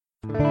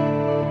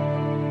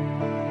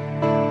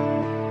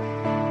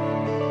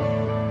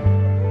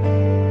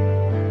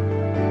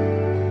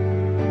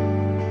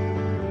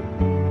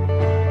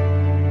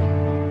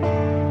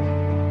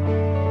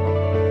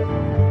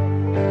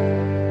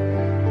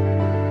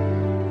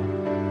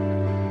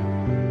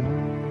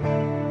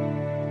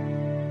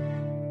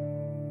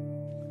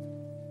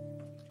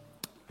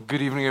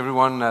Good evening,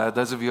 everyone.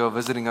 Those of you who are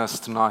visiting us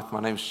tonight, my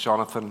name is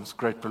Johnathan. It's a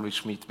great privilege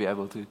for me to be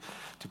able to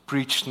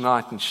preach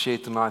tonight and share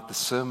tonight the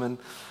sermon.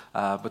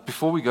 But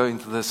before we go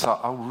into this,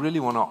 I really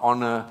want to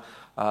honor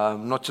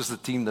not just the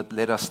team that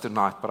led us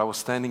tonight, but I was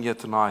standing here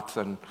tonight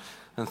and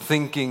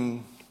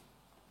thinking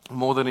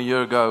more than a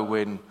year ago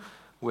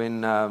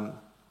when the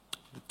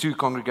two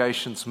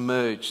congregations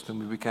merged and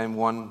we became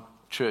one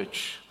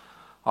church.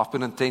 I've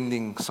been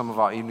attending some of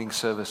our evening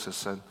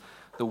services, and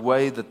the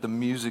way that the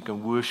music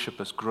and worship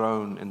has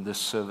grown in this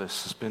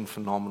service has been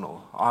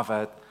phenomenal. I've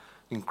had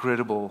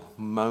incredible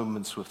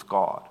moments with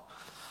God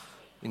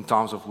in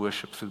times of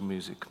worship through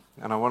music.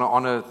 And I want to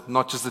honor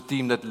not just the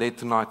team that led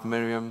tonight,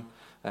 Miriam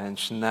and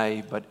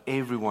Shanae, but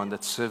everyone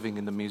that's serving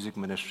in the music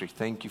ministry.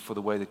 Thank you for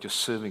the way that you're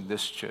serving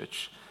this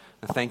church.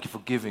 And thank you for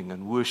giving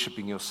and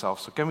worshiping yourself.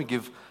 So can we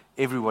give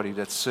everybody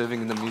that's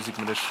serving in the music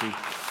ministry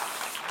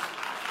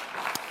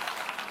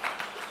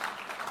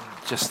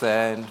just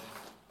there? And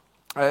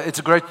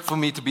it's great for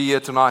me to be here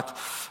tonight.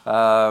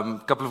 A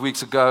couple of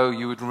weeks ago,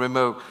 you would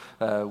remember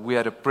we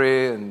had a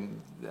prayer,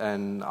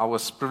 and I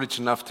was privileged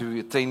enough to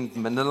attend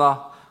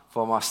Manila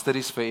for my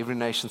studies for Every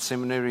Nation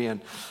Seminary.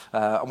 And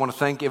I want to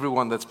thank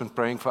everyone that's been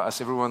praying for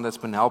us, everyone that's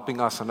been helping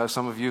us. I know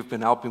some of you have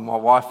been helping my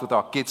wife with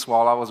our kids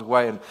while I was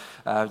away,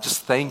 and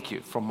just thank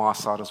you from my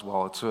side as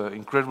well. It's an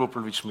incredible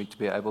privilege for me to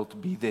be able to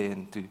be there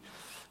and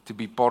to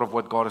be part of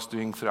what God is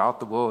doing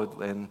throughout the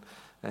world.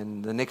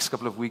 And the next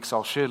couple of weeks,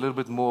 I'll share a little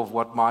bit more of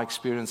what my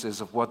experience is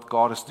of what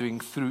God is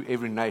doing through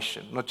every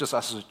nation, not just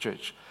us as a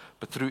church,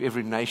 but through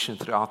every nation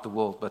throughout the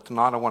world. But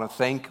tonight, I want to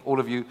thank all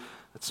of you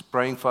that's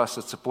praying for us,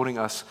 that's supporting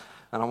us,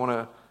 and I want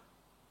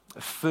to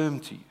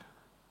affirm to you,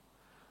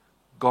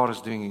 God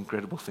is doing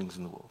incredible things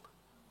in the world.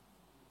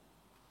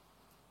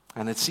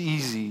 And it's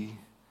easy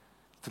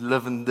to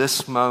live in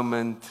this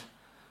moment,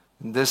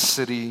 in this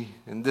city,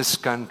 in this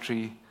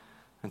country,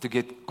 and to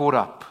get caught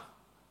up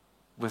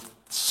with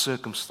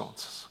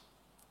circumstances.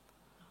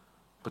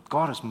 But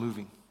God is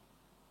moving.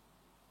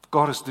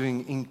 God is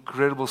doing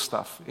incredible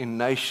stuff in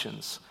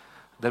nations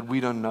that we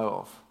don't know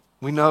of.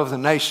 We know of the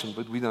nation,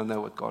 but we don't know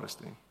what God is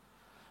doing.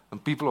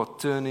 And people are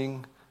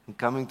turning and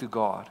coming to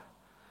God,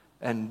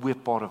 and we're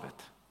part of it.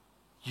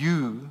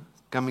 You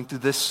coming to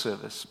this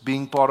service,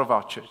 being part of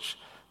our church,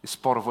 is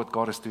part of what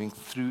God is doing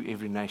through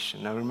every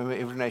nation. Now remember,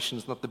 every nation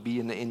is not the be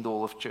and the end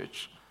all of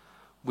church.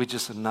 We're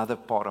just another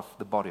part of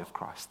the body of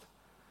Christ.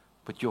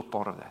 But you're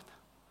part of that.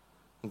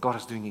 And God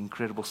is doing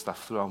incredible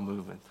stuff through our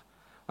movement.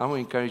 I want to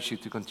encourage you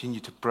to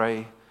continue to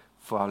pray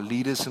for our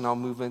leaders in our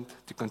movement,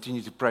 to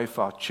continue to pray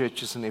for our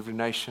churches in every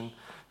nation,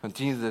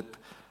 continue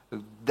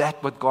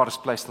that what God has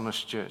placed on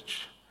this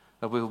church,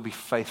 that we will be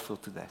faithful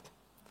to that.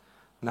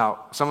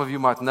 Now, some of you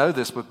might know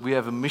this, but we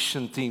have a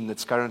mission team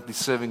that's currently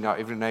serving our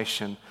Every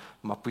Nation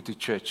Maputo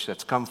church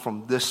that's come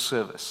from this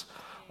service.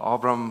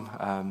 Abram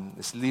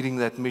is leading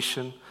that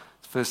mission.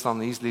 It's the first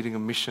time he's leading a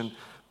mission.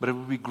 But it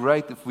would be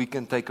great if we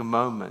can take a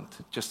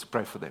moment just to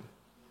pray for them.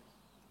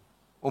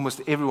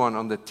 Almost everyone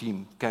on the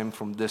team came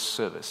from this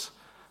service.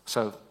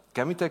 So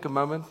can we take a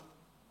moment?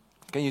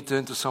 Can you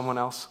turn to someone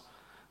else?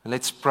 And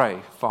let's pray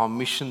for our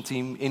mission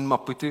team in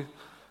Maputo,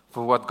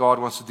 for what God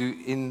wants to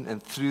do in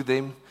and through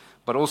them.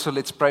 But also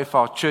let's pray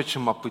for our church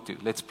in Maputo.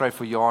 Let's pray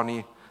for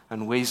Yanni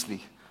and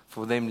Wesley,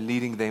 for them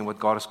leading them what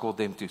God has called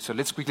them to. So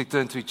let's quickly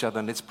turn to each other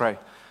and let's pray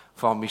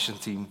for our mission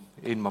team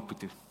in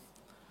Maputo.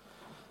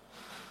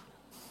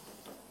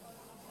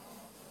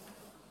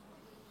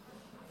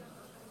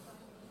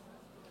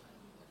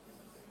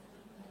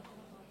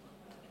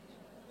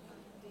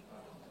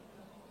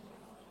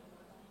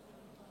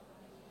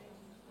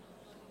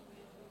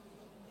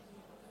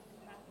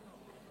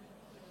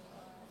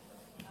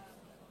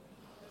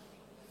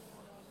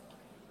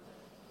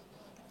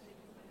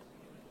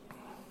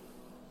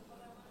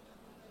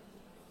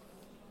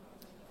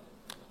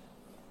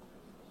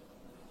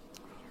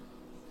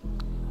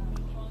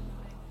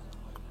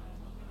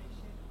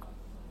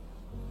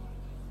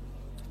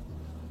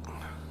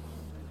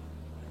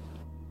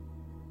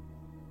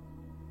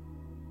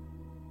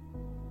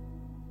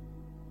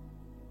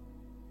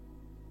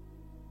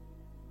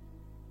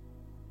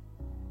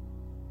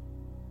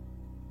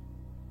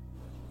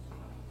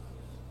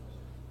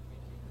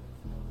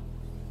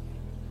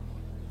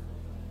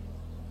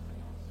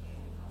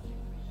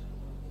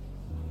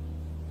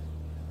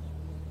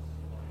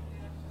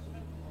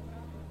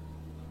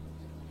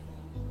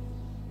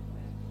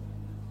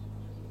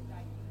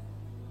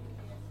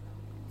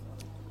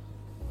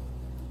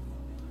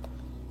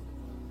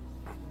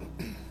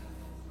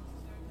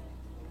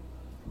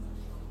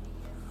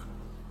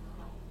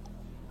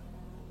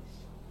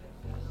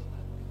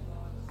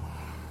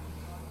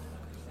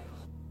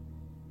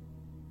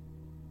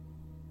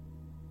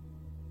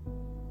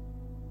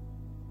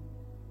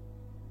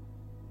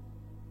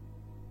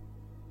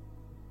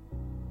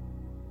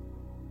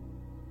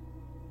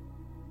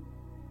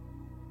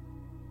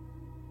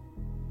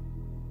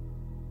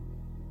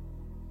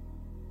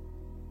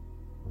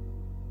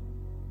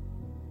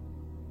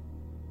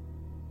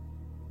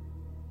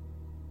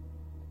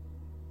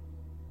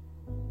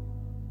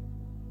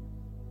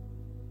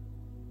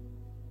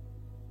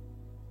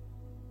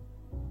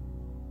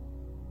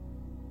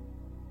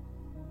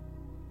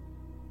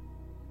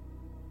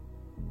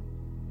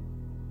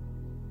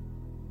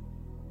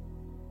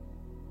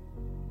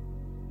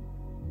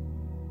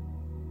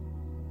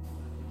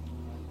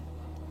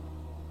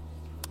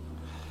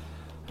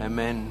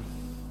 Amen.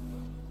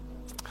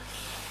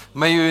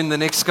 May you in the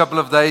next couple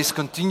of days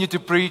continue to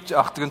preach,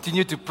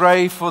 continue to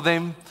pray for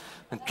them,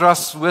 and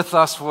trust with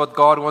us for what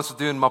God wants to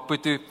do in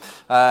Maputo.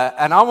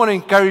 And I want to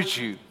encourage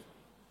you,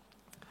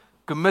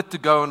 commit to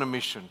go on a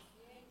mission.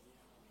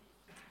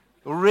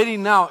 Already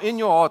now, in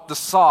your heart,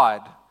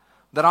 decide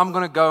that I'm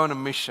going to go on a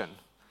mission.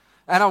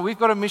 Anna, we've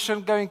got a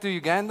mission going to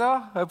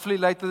Uganda, hopefully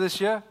later this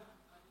year.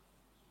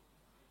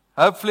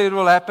 Hopefully it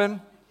will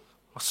happen.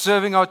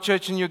 Serving our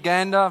church in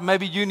Uganda.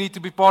 Maybe you need to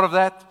be part of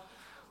that.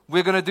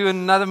 We're going to do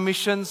another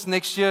missions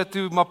next year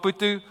to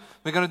Maputo.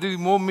 We're going to do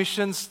more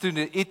missions to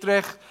the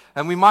Utrecht.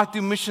 And we might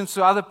do missions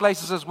to other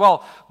places as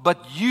well.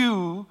 But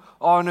you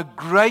are in a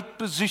great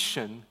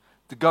position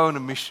to go on a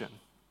mission.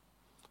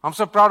 I'm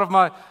so proud of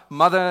my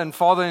mother and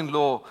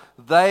father-in-law.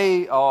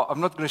 They are,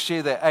 I'm not going to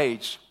share their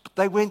age, but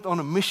they went on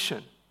a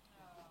mission.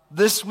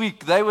 This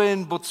week, they were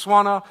in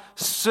Botswana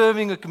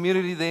serving a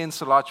community there in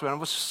Salachwe, and I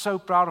was so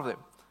proud of them.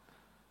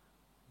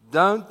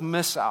 Don't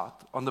miss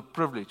out on the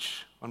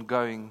privilege on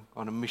going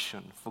on a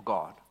mission for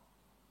God.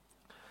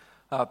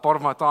 Part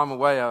of my time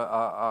away,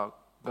 I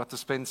got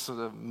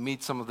to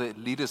meet some of the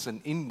leaders in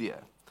India.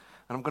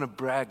 And I'm going to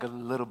brag a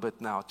little bit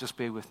now. Just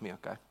bear with me,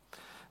 okay?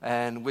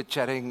 And we're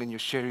chatting and you're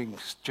sharing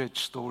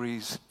church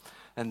stories.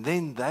 And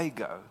then they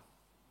go,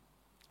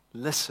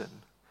 listen,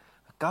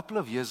 a couple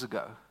of years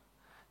ago,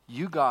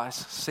 you guys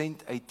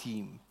sent a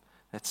team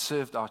that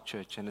served our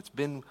church. And it's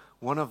been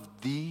one of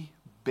the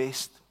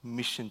best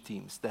mission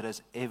teams that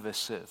has ever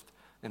served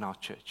in our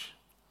church.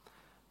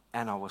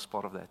 And I was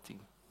part of that team.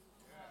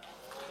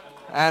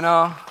 And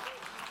I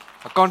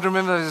can't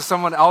remember if there's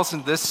someone else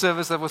in this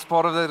service that was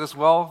part of that as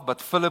well.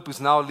 But Philip,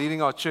 who's now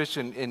leading our church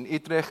in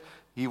Utrecht,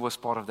 he was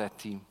part of that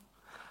team.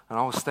 And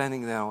I was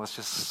standing there, I was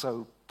just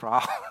so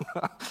proud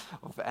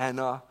of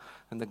Anna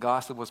and the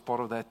guys that was part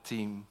of that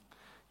team,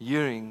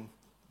 hearing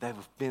they've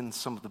been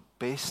some of the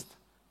best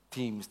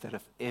teams that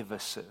have ever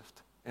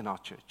served in our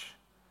church.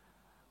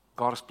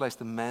 God has placed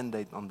a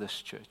mandate on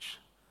this church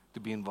to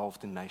be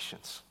involved in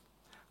nations.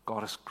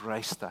 God has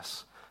graced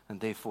us, and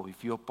therefore,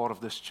 if you're part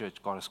of this church,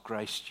 God has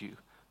graced you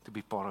to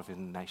be part of the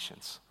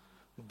nations.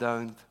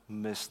 Don't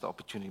miss the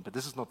opportunity. But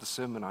this is not the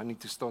sermon. I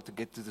need to start to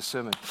get to the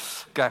sermon.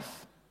 Okay.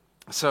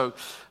 So,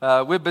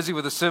 we're busy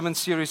with a sermon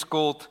series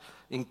called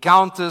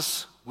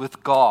Encounters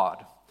with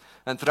God.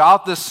 And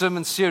throughout this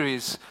sermon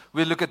series,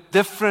 we look at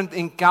different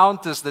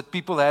encounters that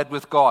people had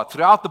with God.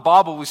 Throughout the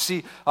Bible, we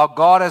see how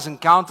God has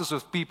encounters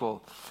with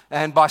people.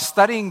 And by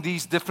studying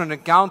these different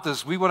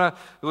encounters, we want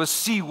to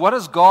see what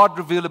does God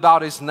reveal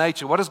about His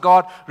nature? What does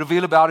God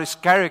reveal about His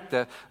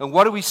character? And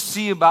what do we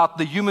see about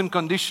the human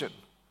condition?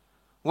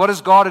 What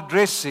is God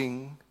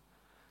addressing?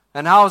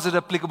 And how is it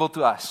applicable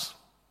to us?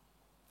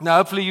 Now,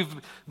 hopefully you've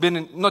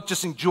been not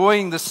just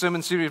enjoying this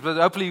sermon series, but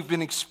hopefully you've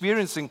been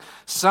experiencing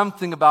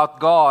something about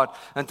God.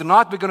 And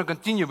tonight we're going to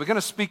continue. We're going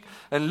to speak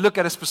and look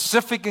at a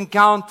specific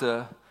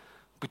encounter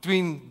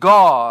between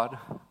God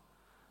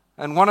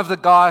and one of the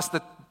guys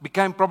that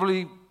became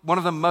probably one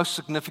of the most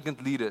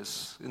significant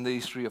leaders in the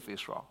history of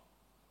Israel.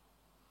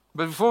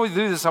 But before we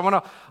do this, I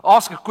want to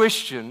ask a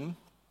question.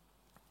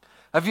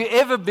 Have you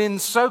ever been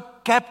so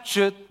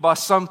captured by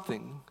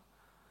something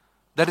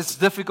that it's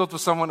difficult for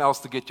someone else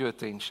to get your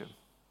attention?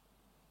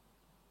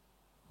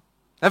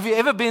 Have you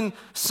ever been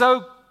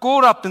so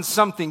caught up in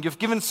something, you've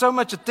given so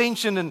much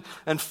attention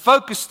and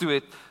focus to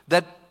it,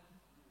 that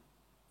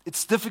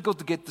it's difficult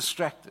to get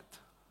distracted?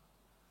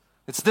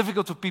 It's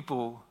difficult for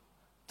people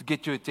to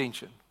get your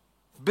attention.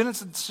 Been in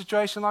a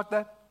situation like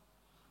that?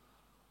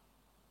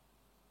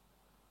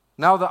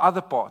 Now the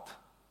other part.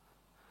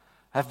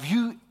 Have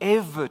you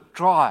ever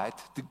tried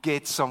to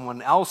get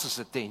someone else's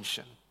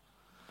attention?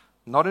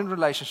 Not in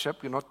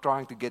relationship, you're not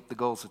trying to get the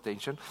girl's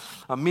attention.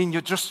 I mean,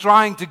 you're just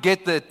trying to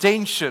get the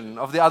attention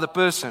of the other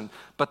person,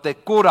 but they're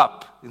caught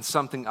up in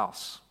something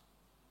else.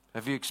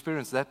 Have you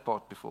experienced that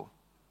part before?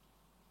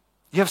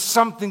 You have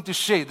something to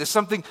share. There's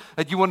something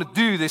that you want to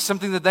do. There's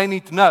something that they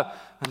need to know,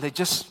 and they're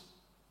just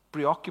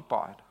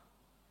preoccupied.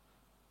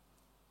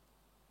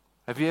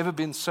 Have you ever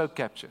been so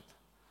captured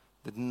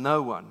that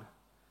no one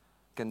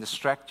can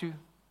distract you?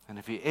 And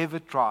have you ever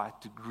tried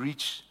to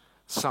reach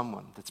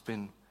someone that's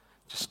been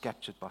just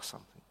captured by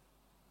something?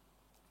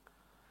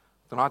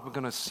 Tonight we're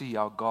going to see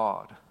how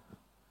God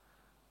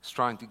is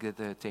trying to get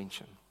their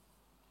attention.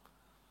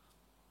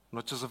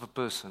 Not just of a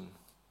person,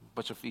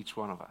 but of each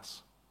one of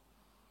us.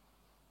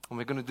 And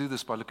we're going to do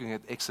this by looking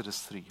at Exodus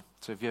 3.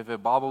 So if you have a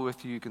Bible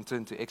with you, you can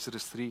turn to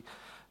Exodus 3.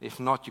 If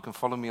not, you can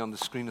follow me on the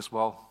screen as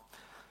well.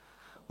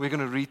 We're going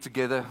to read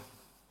together,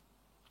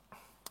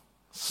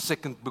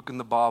 second book in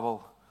the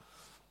Bible,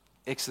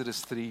 Exodus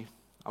 3.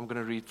 I'm going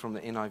to read from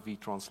the NIV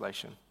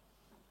translation.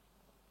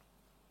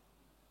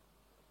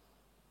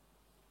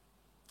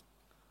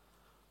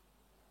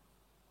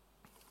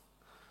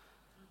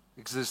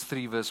 Exodus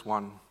 3 verse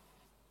 1.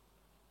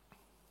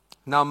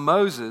 Now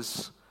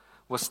Moses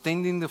was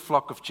tending the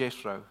flock of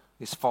Jethro,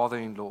 his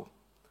father-in-law,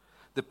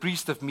 the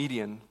priest of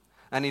Midian,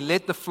 and he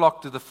led the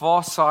flock to the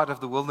far side of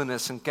the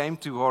wilderness and came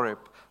to Horeb,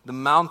 the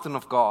mountain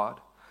of God.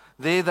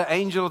 There the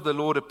angel of the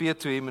Lord appeared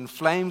to him in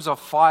flames of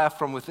fire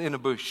from within a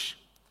bush.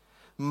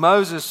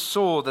 Moses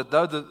saw that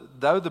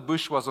though the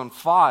bush was on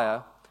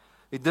fire,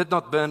 it did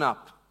not burn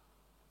up.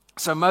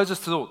 So Moses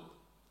thought,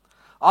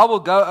 I will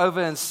go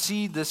over and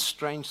see this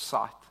strange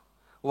sight,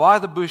 why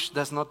the bush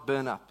does not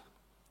burn up.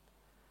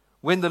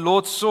 When the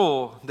Lord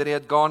saw that he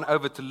had gone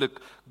over to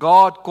look,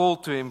 God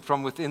called to him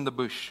from within the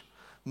bush,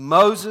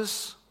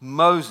 Moses,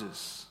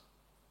 Moses.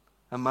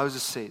 And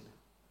Moses said,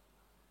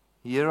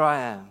 Here I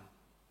am.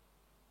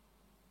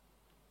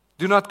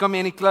 Do not come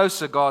any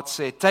closer, God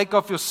said. Take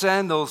off your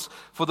sandals,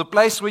 for the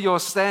place where you are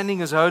standing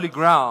is holy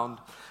ground.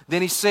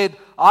 Then he said,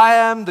 I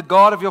am the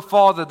God of your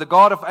father, the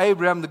God of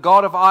Abraham, the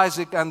God of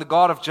Isaac, and the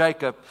God of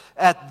Jacob.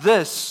 At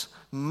this,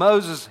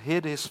 Moses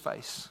hid his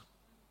face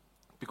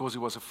because he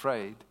was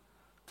afraid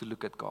to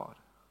look at God.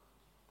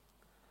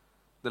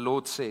 The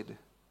Lord said,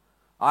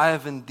 I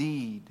have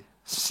indeed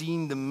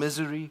seen the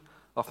misery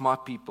of my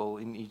people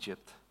in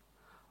Egypt.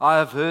 I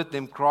have heard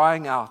them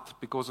crying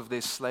out because of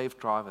their slave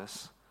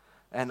drivers,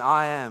 and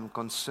I am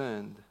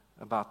concerned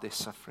about their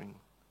suffering.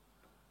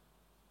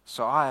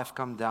 So I have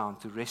come down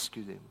to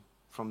rescue them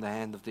from the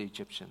hand of the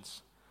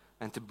Egyptians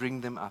and to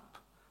bring them up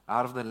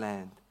out of the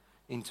land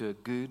into a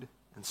good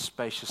and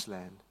spacious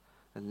land,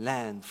 a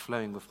land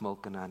flowing with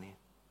milk and honey.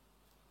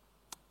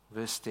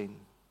 Verse 10.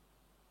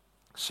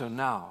 So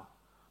now,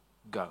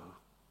 go.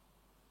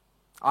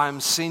 I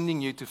am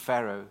sending you to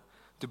Pharaoh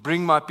to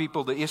bring my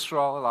people, the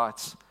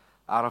Israelites,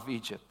 out of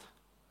Egypt.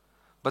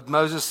 But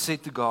Moses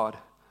said to God,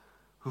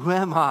 Who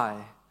am I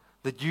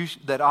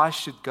that I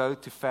should go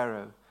to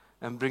Pharaoh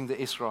and bring the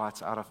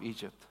Israelites out of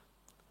Egypt?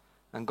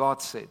 And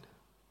God said,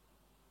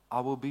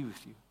 I will be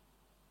with you.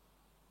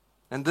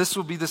 And this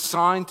will be the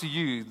sign to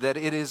you that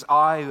it is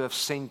I who have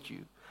sent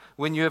you.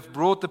 When you have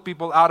brought the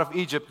people out of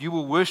Egypt, you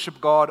will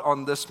worship God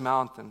on this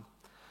mountain.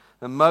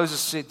 And Moses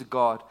said to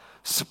God,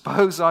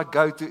 Suppose I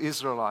go to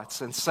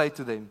Israelites and say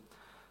to them,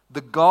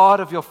 The God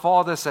of your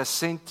fathers has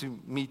sent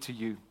me to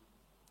you.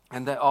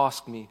 And they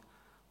ask me,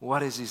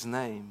 What is his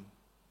name?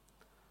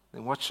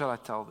 Then what shall I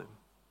tell them?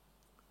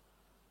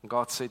 And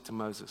God said to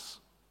Moses,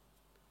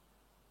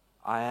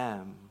 I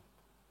am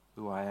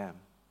who I am.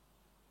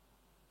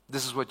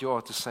 This is what you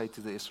ought to say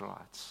to the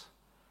Israelites.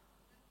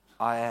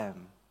 I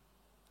am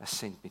has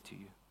sent me to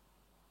you.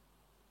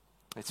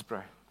 Let's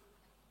pray.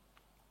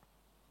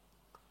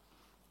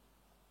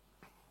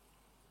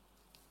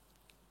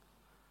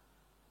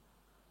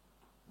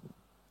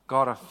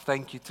 God, I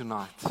thank you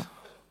tonight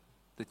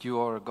that you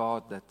are a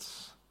God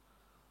that's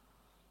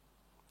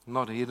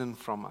not hidden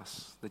from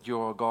us, that you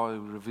are a God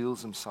who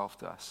reveals himself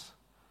to us.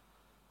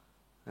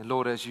 And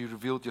Lord, as you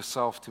revealed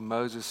yourself to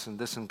Moses in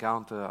this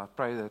encounter, I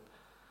pray that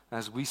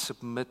as we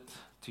submit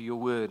to your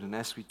word and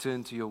as we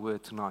turn to your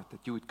word tonight, that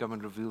you would come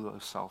and reveal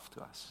yourself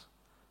to us.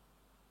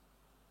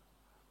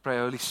 Pray,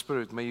 Holy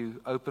Spirit, may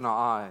you open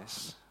our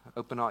eyes,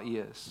 open our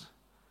ears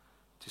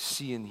to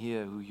see and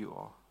hear who you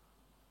are.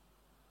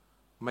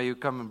 May you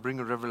come and bring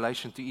a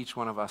revelation to each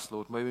one of us,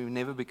 Lord. May we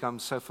never become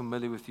so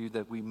familiar with you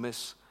that we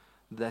miss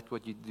that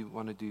what you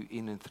want to do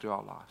in and through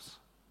our lives.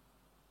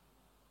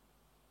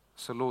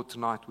 So, Lord,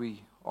 tonight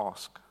we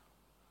ask,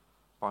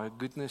 by your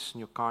goodness and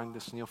your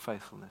kindness and your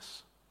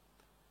faithfulness,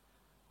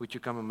 would you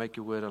come and make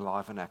your word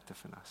alive and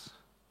active in us?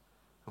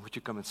 And would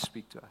you come and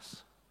speak to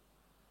us?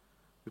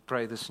 We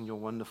pray this in your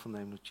wonderful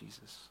name, Lord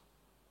Jesus.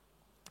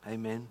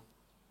 Amen.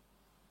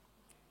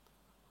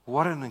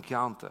 What an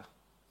encounter.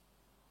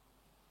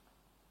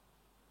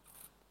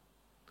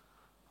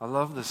 I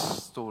love this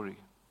story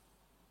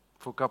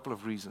for a couple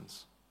of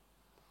reasons.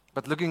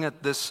 But looking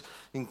at this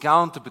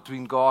encounter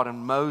between God and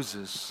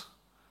Moses,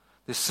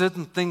 there's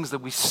certain things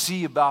that we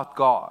see about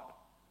God.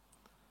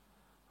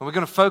 And we're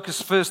going to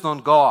focus first on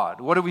God.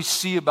 What do we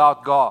see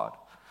about God?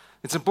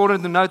 It's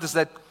important to notice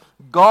that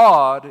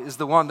God is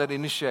the one that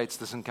initiates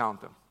this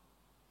encounter.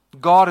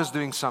 God is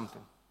doing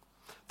something.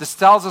 This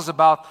tells us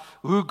about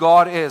who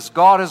God is.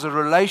 God is a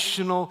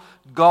relational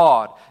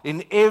God.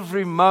 In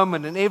every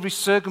moment, in every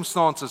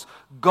circumstances,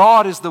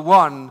 God is the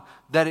one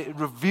that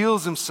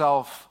reveals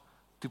himself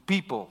to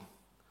people.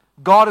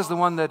 God is the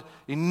one that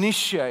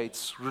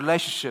initiates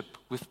relationship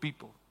with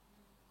people.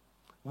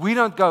 We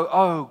don't go,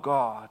 oh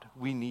God,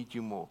 we need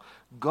you more.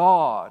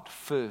 God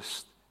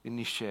first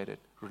initiated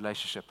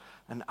relationship.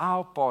 And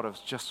our part is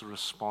just a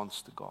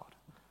response to God.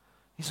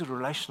 He's a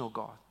relational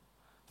God.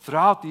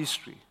 Throughout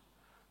history,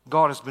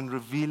 God has been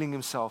revealing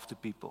himself to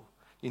people,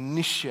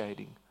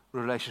 initiating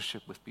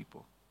relationship with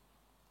people.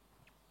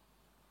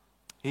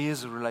 He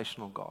is a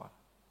relational God.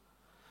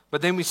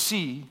 But then we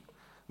see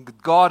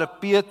that God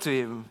appeared to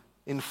him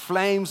in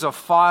flames of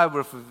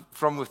fire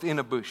from within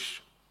a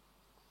bush.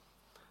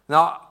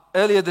 Now,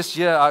 earlier this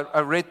year,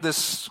 I read this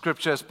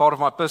scripture as part of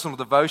my personal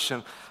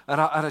devotion,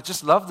 and I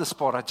just love this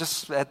part. I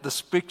just had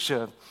this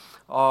picture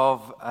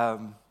of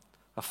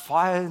a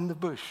fire in the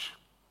bush.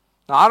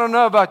 Now, I don't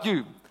know about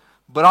you,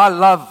 but I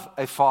love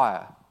a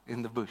fire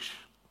in the bush.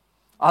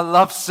 I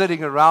love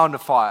sitting around a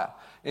fire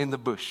in the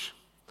bush.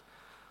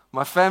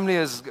 My family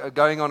is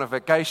going on a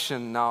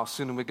vacation now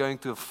soon, and we're going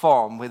to a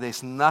farm where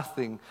there's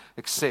nothing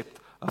except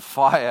a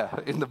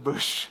fire in the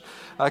bush.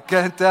 I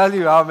can't tell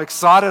you how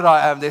excited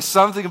I am. There's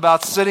something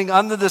about sitting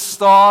under the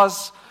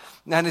stars,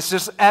 and it's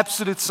just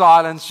absolute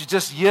silence. You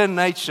just hear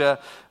nature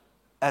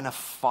and a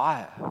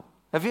fire.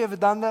 Have you ever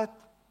done that?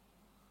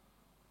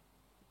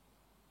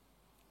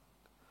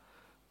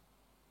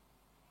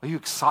 Are you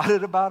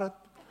excited about it?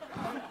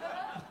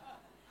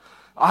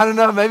 I don't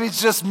know, maybe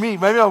it's just me.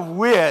 Maybe I'm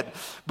weird.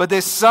 But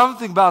there's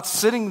something about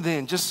sitting there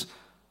and just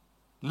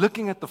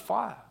looking at the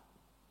fire.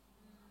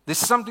 There's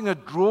something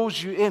that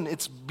draws you in.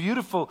 It's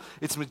beautiful,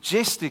 it's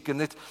majestic,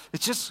 and it's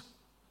just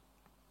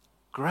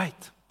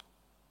great.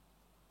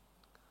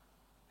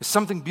 There's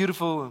something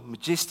beautiful and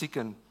majestic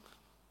and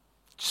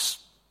just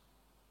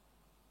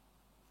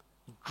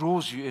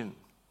draws you in.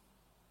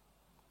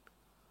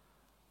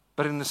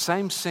 But in the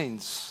same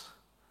sense,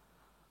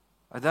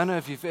 I don't know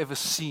if you've ever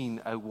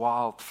seen a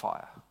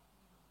wildfire.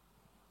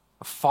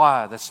 A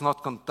fire that's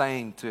not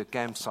contained to a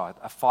campsite.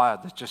 A fire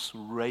that's just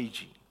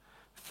raging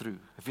through.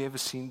 Have you ever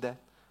seen that?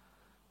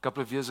 A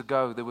couple of years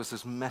ago, there was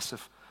this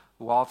massive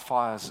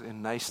wildfires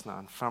in Knysna,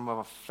 and from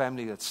our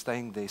family that's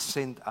staying there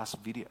sent us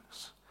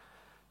videos.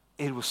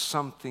 It was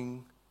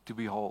something to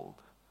behold.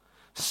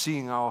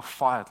 Seeing our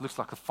fire, it looks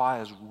like a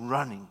fire is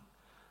running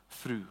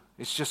through.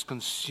 It's just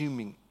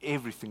consuming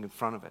everything in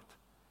front of it.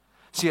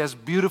 See, as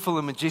beautiful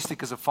and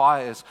majestic as a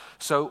fire is,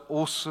 so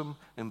awesome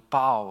in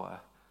power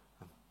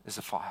is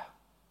a fire.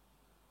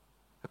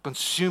 A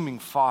consuming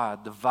fire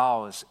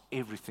devours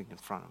everything in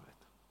front of it.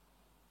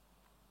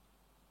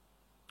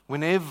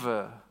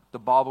 Whenever the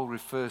Bible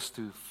refers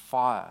to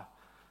fire,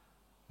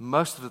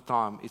 most of the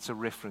time it's a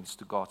reference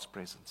to God's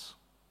presence.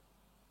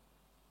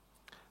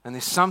 And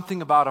there's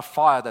something about a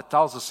fire that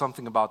tells us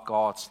something about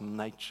God's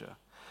nature.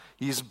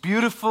 He is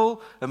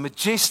beautiful and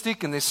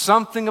majestic, and there's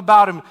something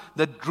about Him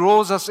that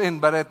draws us in,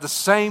 but at the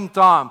same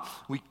time,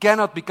 we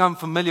cannot become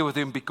familiar with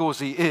Him because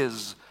He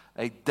is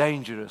a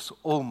dangerous,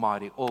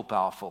 almighty,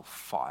 all-powerful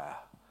fire.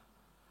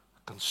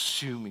 A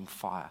consuming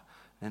fire,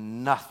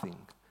 and nothing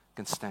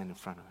can stand in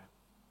front of Him.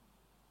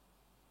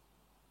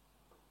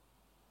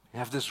 You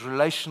have this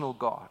relational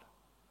God,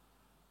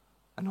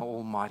 an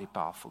almighty,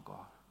 powerful God.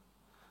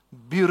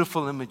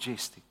 Beautiful and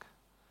majestic,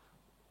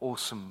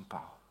 awesome in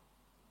power.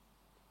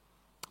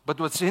 But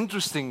what's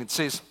interesting, it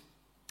says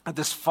that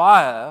this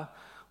fire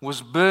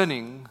was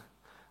burning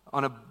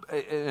in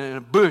a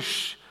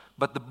bush,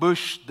 but the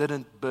bush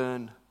didn't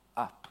burn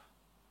up.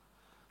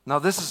 Now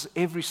this is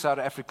every South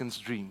African's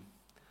dream.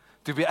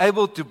 To be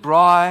able to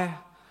braai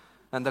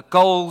and the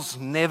coals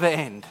never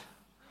end.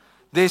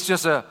 There's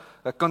just a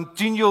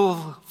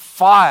continual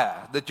fire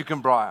that you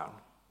can braai on.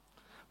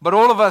 But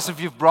all of us,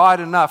 if you've braaied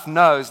enough,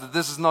 knows that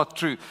this is not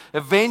true.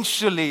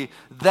 Eventually,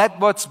 that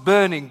what's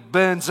burning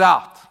burns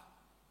out.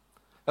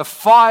 A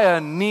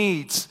fire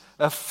needs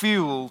a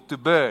fuel to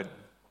burn.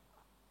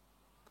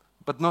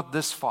 But not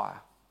this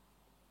fire.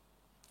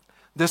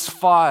 This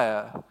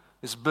fire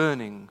is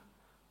burning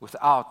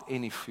without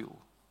any fuel.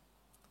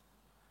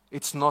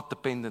 It's not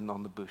dependent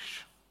on the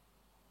bush.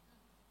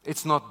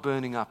 It's not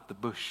burning up the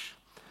bush.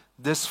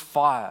 This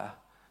fire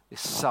is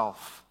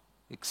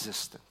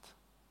self-existent.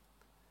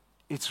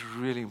 It's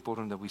really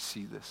important that we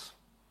see this.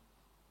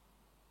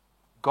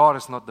 God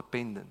is not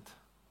dependent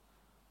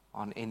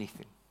on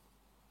anything.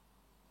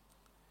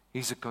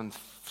 He's a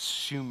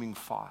consuming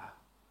fire.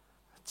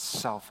 It's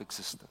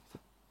self-existent.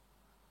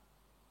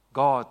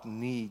 God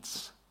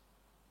needs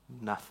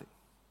nothing.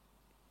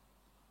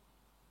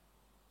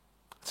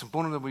 It's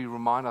important that we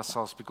remind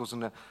ourselves, because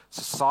in a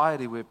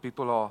society where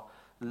people are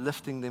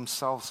lifting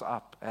themselves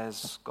up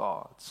as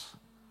gods,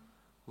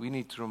 we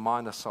need to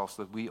remind ourselves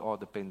that we are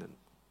dependent.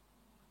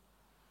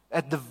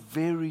 At the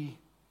very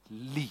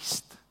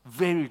least,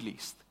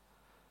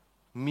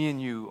 me and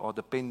you are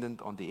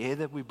dependent on the air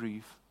that we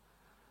breathe,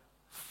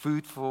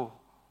 food for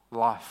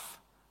life,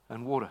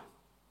 and water.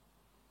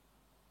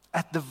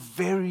 At the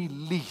very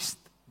least,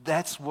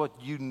 that's what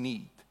you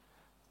need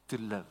to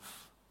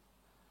live.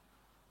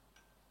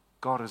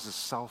 God is a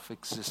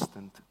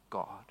self-existent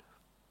God.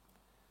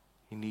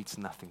 He needs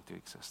nothing to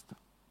exist.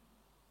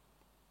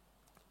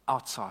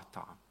 Outside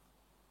time.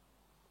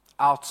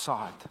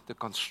 Outside the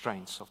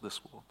constraints of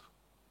this world.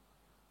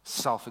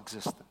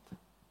 Self-existent.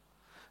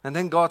 And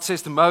then God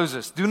says to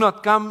Moses, "Do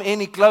not come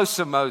any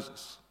closer,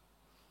 Moses.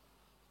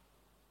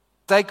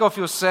 Take off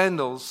your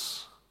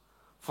sandals,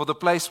 for the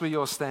place where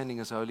you are standing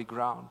is holy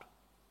ground."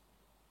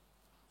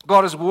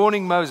 God is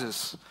warning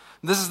Moses.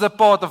 This is the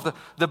part of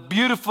the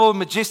beautiful,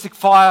 majestic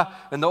fire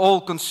and the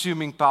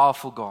all-consuming,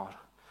 powerful God.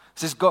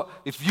 He says, "God,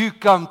 if you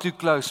come too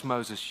close,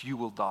 Moses, you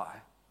will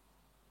die.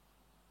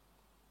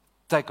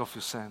 Take off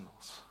your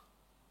sandals."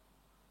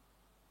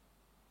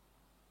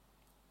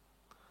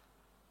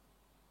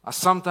 I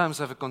sometimes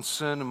have a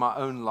concern in my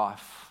own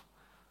life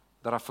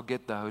that I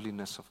forget the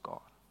holiness of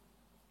God.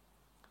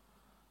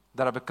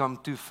 That I become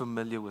too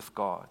familiar with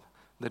God.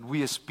 That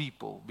we as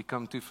people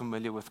become too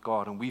familiar with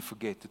God and we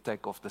forget to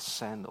take off the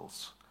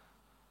sandals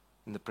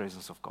in the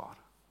presence of God.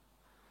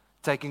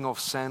 Taking off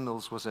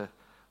sandals was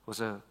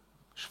a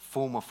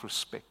form of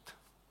respect.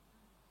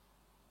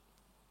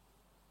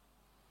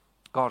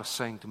 God is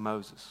saying to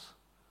Moses,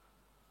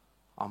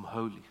 I'm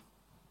holy.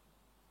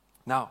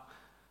 Now,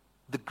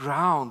 the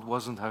ground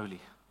wasn't holy.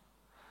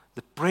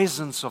 The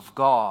presence of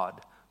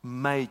God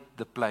made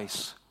the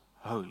place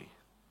holy,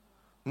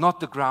 not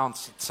the ground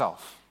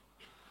itself.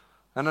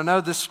 And I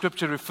know this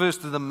scripture refers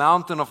to the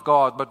mountain of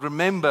God, but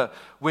remember,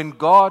 when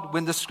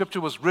the scripture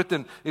was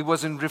written, it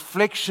was in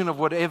reflection of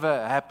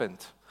whatever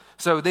happened.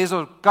 So there's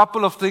a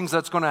couple of things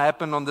that's going to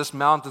happen on this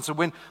mountain. So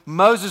when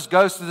Moses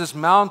goes to this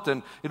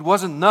mountain, it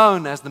wasn't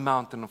known as the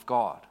mountain of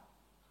God.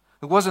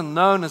 It wasn't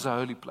known as a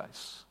holy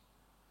place.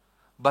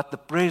 But the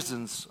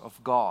presence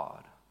of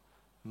God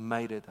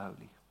made it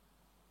holy.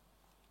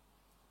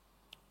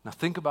 Now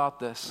think about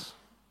this.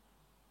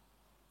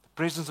 The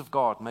presence of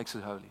God makes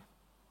it holy.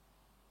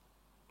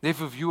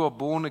 Therefore, if you are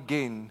born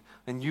again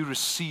and you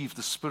receive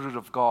the Spirit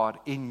of God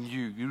in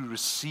you, you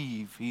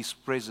receive His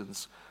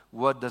presence,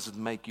 what does it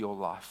make your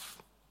life?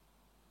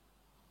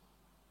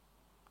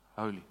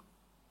 Holy.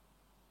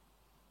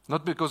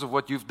 Not because of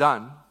what you've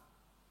done,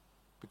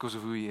 because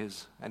of who He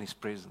is and His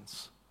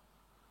presence.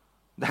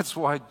 That's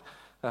why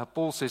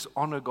Paul says,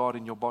 honor God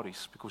in your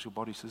bodies, because your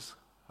bodies is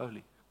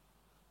holy,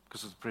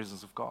 because of the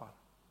presence of God.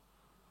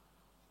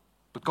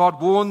 But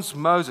God warns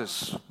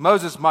Moses,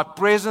 my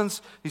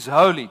presence is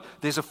holy.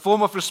 There's a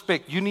form of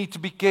respect. You need to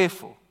be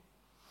careful.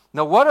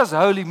 Now, what does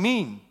holy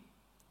mean?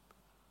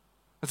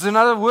 It's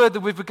another word that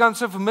we've become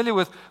so familiar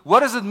with.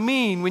 What does it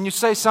mean when you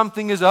say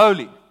something is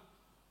holy? It'd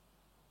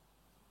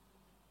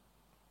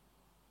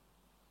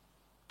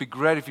be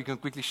great if you can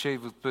quickly share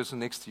with the person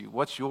next to you.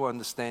 What's your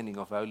understanding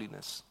of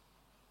holiness?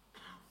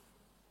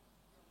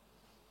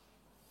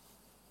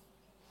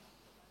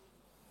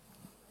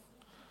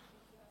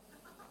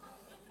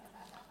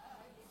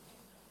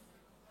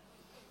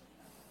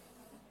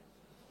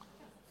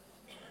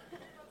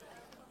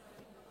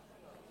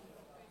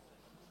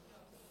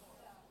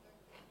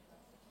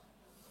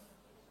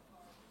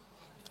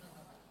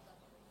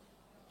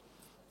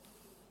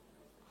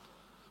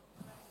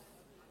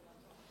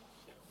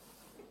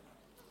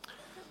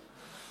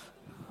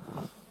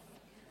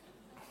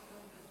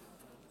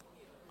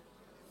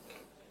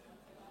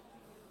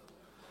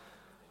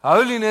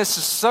 Holiness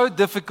is so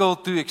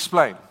difficult to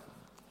explain.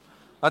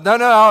 I don't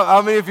know how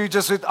many of you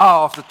just said,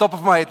 off the top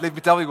of my head, let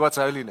me tell you what's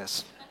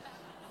holiness.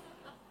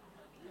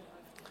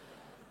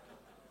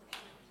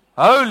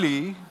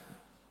 Holy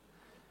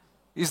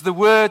is the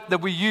word that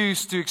we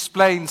use to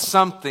explain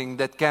something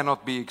that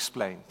cannot be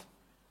explained.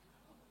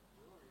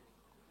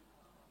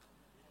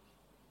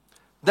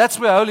 That's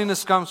where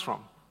holiness comes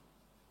from.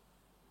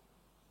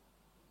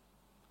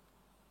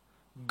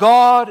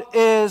 God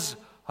is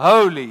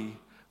holy,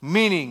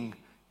 meaning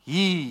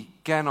He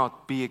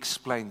cannot be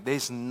explained.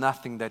 There's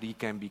nothing that He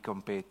can be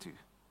compared to.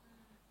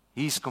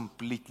 He's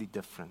completely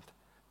different.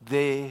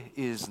 There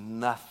is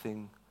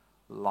nothing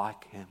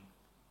like Him.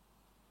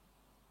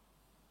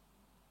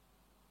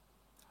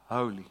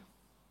 Holy.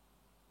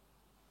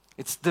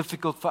 It's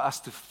difficult for us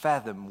to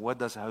fathom what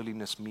does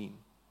holiness mean.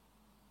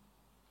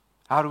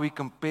 How do we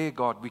compare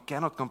God? We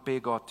cannot compare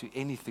God to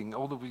anything.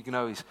 All that we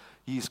know is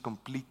He is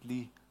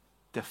completely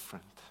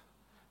different.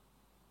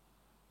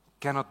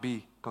 Cannot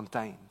be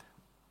contained.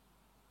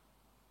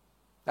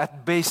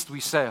 At best, we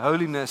say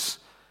holiness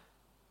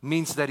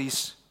means that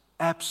He's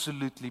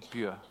absolutely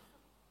pure.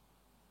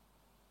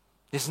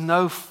 There's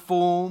no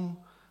form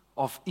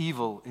of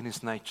evil in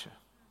His nature.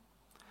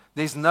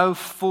 There's no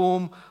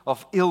form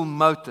of ill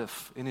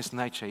motive in His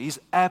nature. He's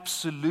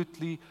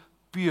absolutely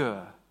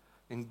pure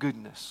in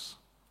goodness,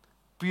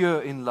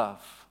 pure in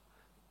love,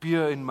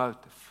 pure in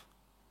motive.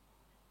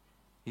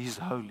 He's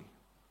holy.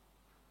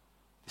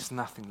 There's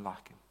nothing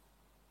like Him.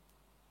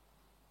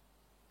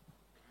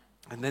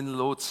 And then the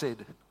Lord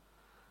said,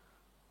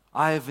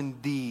 I have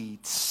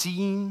indeed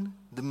seen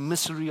the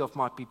misery of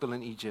my people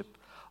in Egypt.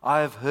 I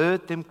have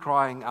heard them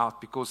crying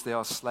out because they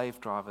are slave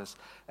drivers,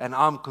 and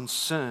I'm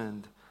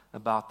concerned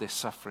about their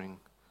suffering.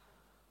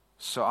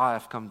 So I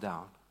have come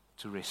down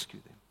to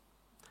rescue them.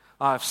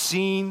 I have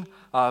seen,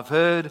 I have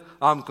heard,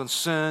 I'm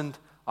concerned,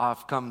 I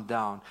have come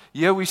down.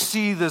 Here we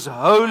see this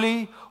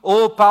holy,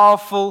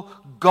 all-powerful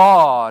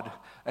God,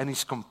 and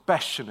He's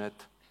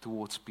compassionate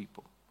towards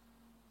people.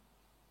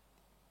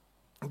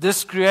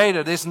 This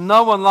Creator, there's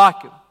no one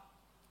like Him.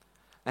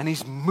 And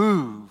He's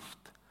moved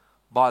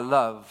by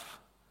love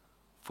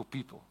for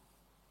people.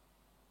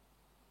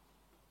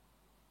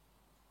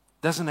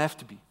 Doesn't have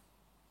to be.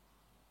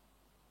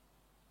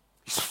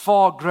 He's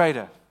far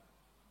greater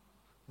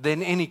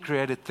than any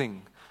created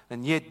thing.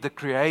 And yet the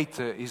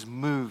Creator is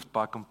moved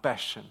by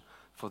compassion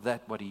for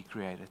that what He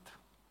created.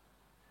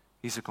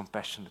 He's a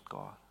compassionate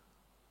God.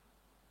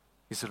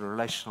 He's a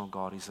relational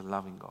God. He's a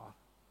loving God.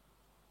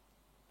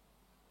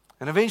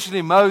 And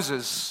eventually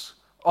Moses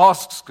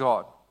asks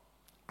God,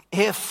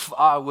 if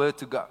I were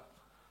to go,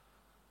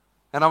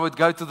 and I would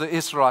go to the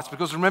Israelites,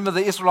 because remember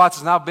the Israelites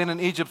have now been in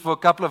Egypt for a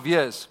couple of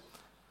years.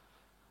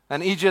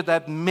 And Egypt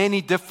had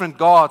many different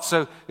gods,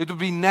 so it would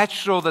be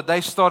natural that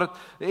they started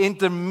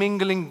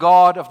intermingling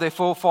God of their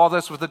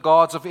forefathers with the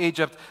gods of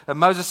Egypt. And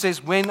Moses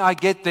says, when I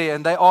get there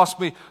and they ask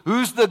me,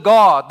 who's the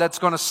God that's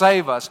going to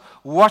save us?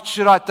 What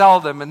should I tell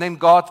them? And then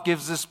God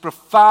gives this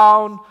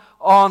profound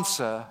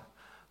answer.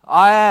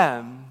 I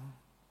am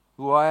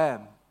who I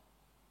am.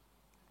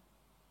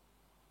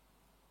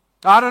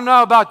 I don't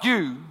know about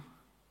you,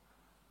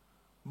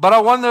 but I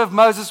wonder if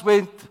Moses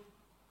went,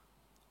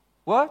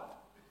 what?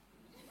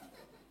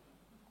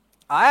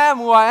 I am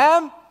who I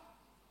am.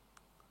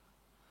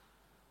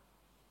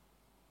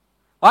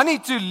 I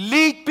need to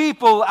lead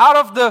people out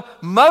of the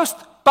most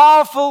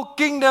powerful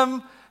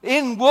kingdom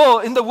in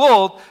the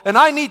world, and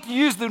I need to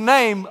use the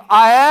name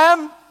I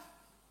am.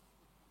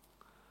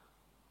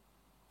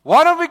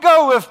 Why don't we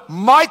go with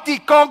mighty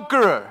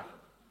conqueror?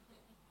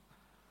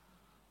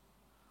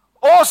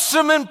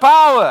 Awesome in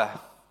power.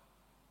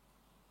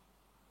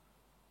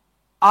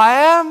 I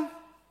am.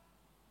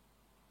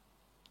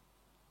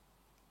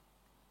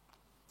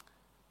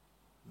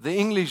 The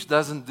English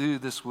doesn't do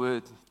this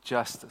word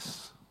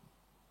justice.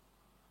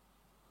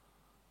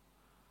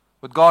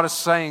 What God is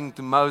saying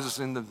to Moses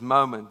in that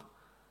moment,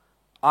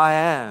 I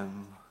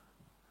am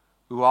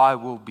who I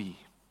will be.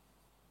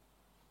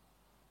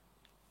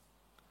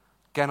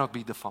 Cannot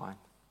be defined.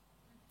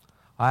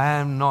 I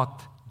am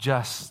not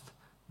just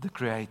the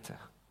creator.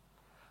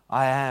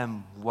 I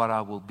am what I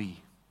will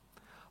be.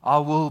 I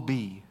will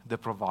be the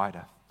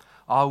provider.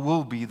 I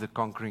will be the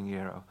conquering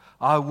hero.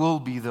 I will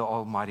be the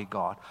Almighty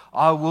God.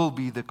 I will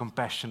be the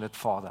compassionate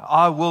Father.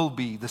 I will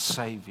be the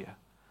Savior.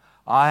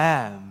 I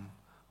am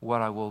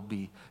what I will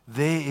be.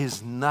 There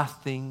is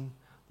nothing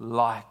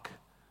like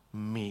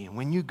me.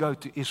 When you go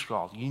to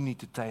Israel, you need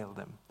to tell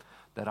them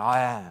that I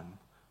am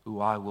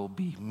who I will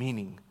be,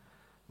 meaning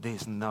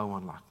there's no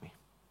one like me.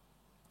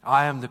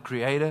 I am the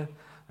creator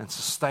and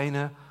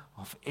sustainer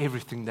of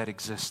everything that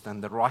exists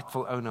and the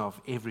rightful owner of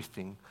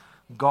everything.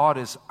 God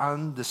is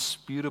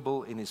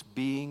undisputable in His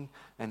being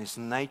and His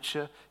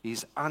nature. He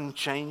is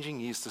unchanging.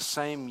 He is the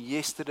same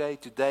yesterday,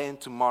 today, and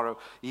tomorrow.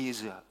 He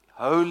is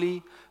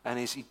holy and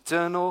He is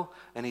eternal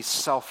and He is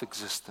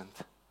self-existent.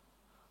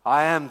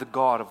 I am the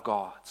God of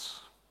gods.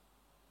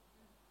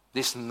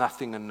 There's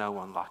nothing and no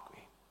one like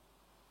me.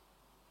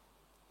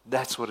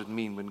 That's what it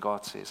means when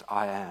God says,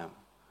 I am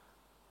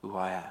who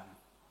I am.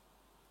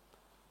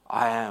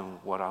 I am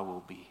what I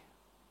will be.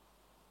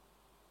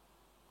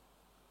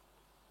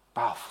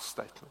 Powerful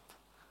statement.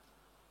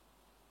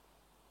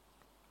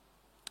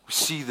 We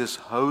see this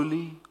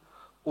holy,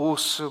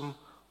 awesome,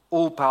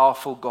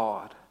 all-powerful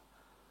God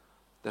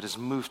that is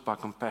moved by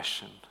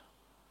compassion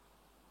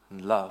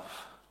and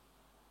love,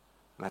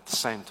 and at the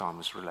same time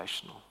is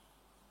relational.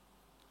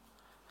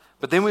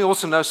 But then we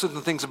also know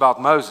certain things about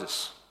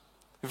Moses.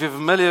 If you're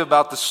familiar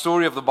about the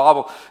story of the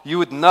Bible, you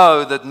would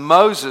know that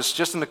Moses,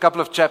 just in a couple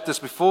of chapters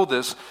before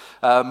this,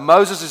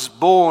 Moses is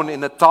born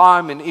in a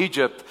time in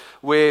Egypt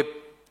where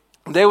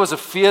there was a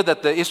fear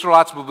that the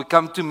Israelites would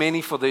become too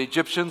many for the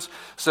Egyptians.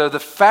 So the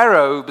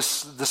Pharaoh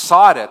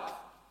decided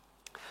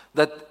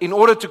that in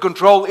order to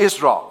control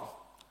Israel,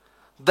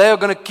 they are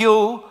going to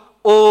kill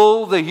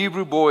all the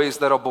Hebrew boys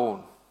that are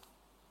born.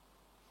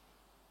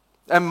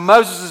 And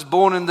Moses is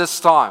born in this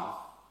time.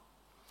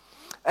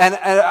 And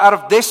out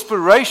of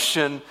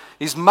desperation,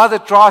 his mother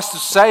tries to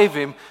save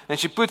him, and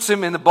she puts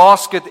him in a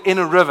basket in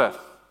a river.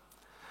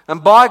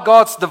 And by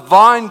God's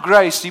divine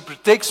grace, He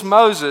protects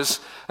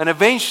Moses, and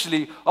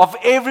eventually of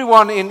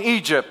everyone in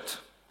Egypt.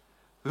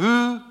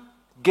 Who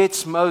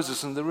gets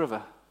Moses in the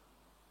river?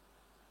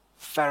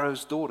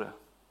 Pharaoh's daughter.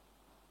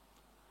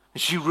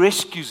 And she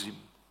rescues him.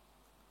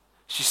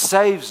 She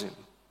saves him.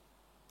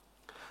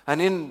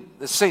 And in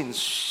a sense,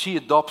 she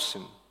adopts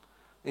him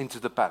into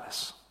the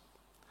palace.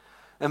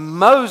 And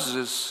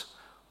Moses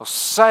was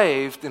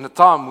saved in a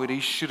time where he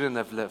shouldn't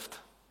have lived.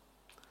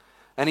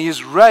 And he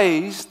is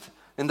raised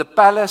in the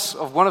palace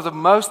of one of the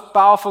most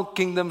powerful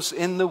kingdoms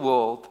in the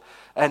world,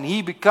 and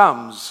he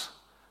becomes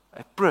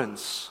a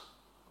prince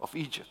of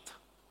Egypt.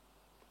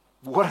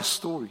 What a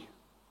story.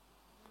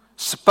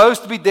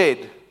 Supposed to be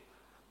dead,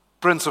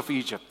 prince of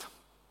Egypt.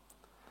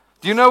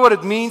 Do you know what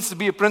it means to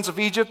be a prince of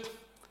Egypt?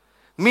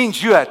 It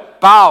means you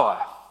had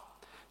power.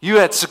 You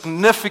had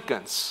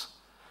significance.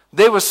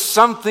 There was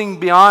something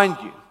behind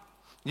you.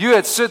 You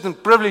had certain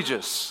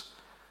privileges.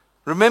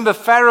 Remember,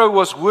 Pharaoh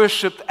was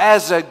worshipped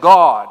as a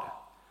god.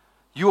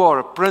 You are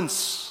a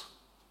prince.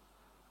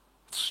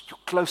 You're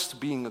close to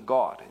being a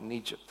god in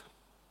Egypt.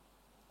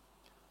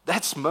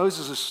 That's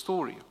Moses'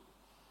 story.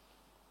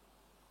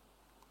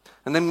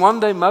 And then one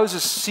day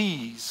Moses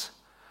sees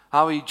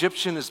how an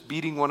Egyptian is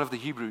beating one of the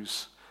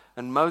Hebrews.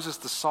 And Moses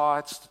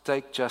decides to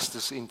take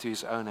justice into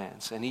his own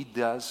hands. And he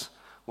does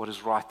what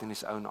is right in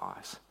his own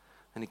eyes.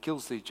 And he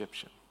kills the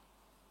Egyptian.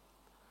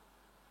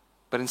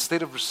 But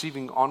instead of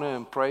receiving honor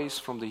and praise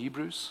from the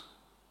Hebrews,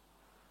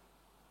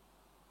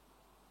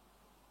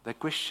 they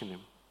question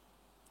him.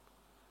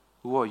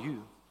 Who are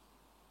you?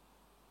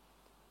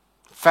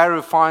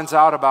 Pharaoh finds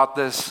out about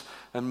this,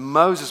 and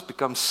Moses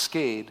becomes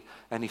scared,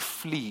 and he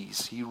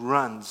flees. He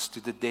runs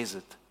to the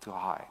desert to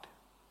hide.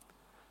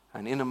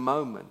 And in a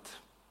moment,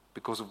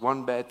 because of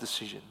one bad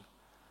decision,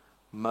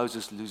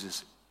 Moses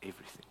loses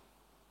everything.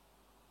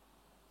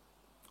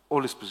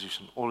 All his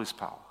position, all his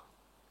power.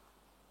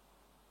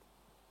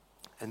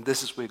 And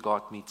this is where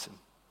God meets him.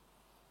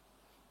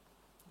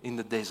 In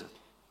the desert.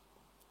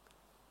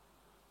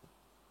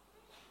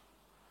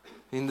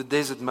 In the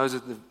desert,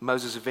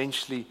 Moses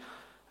eventually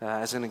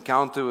has an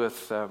encounter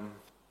with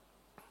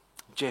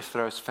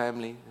Jethro's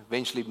family,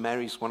 eventually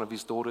marries one of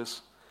his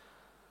daughters.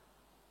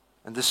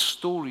 And this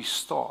story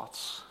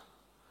starts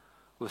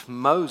with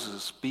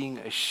Moses being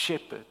a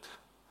shepherd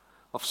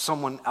of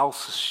someone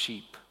else's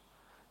sheep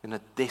in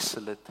a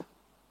desolate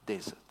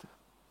desert.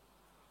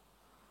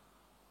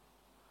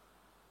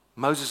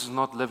 Moses is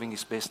not living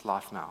his best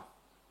life now.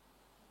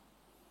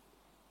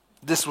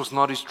 This was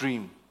not his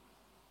dream.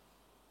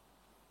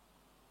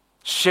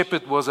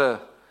 Shepherd was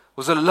a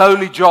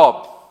lowly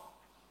job.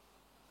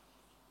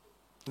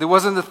 There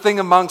wasn't a thing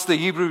amongst the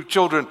Hebrew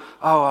children,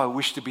 oh, I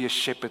wish to be a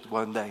shepherd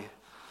one day.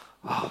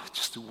 Oh,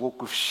 just to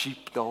walk with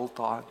sheep the whole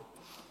time.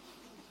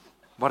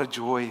 What a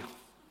joy.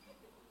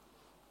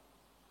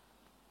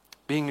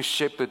 Being a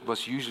shepherd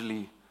was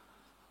usually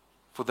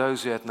for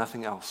those who had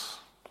nothing else.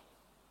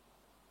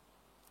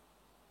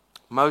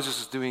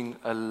 Moses is doing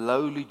a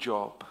lowly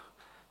job,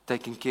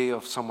 taking care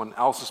of someone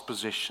else's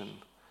possession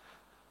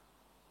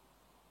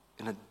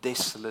in a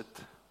desolate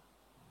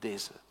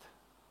desert.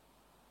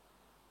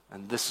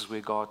 And this is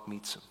where God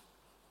meets him.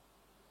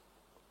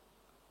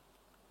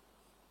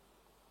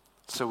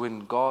 So when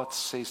God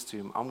says to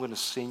him, I'm going to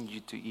send you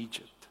to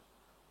Egypt,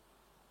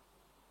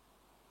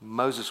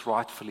 Moses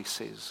rightfully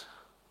says,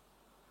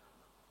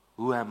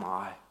 who am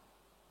I?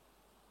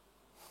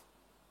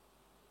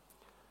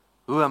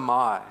 Who am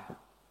I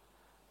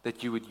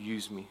that you would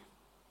use me?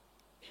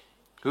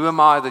 Who am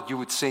I that you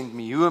would send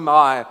me? Who am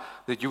I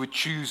that you would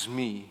choose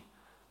me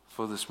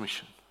for this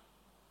mission?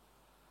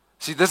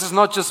 See, this is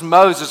not just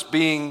Moses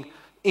being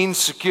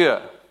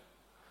insecure.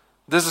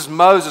 This is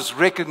Moses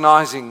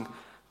recognizing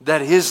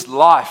that his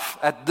life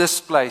at this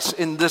place,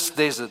 in this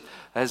desert,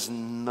 has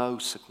no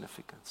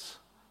significance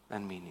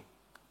and meaning.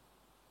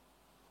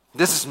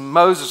 This is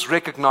Moses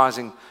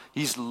recognizing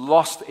he's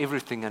lost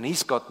everything and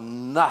he's got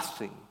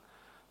nothing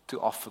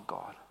to offer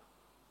God.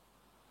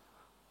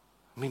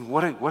 I mean,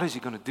 what is he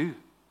going to do?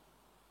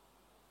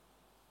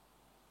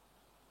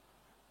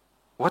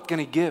 What can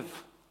he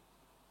give?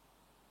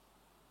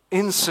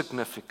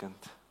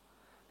 Insignificant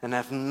and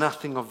have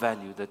nothing of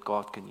value that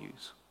God can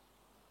use.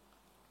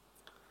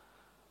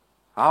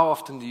 How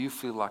often do you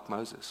feel like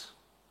Moses?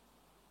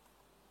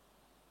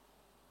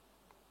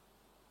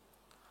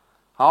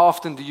 How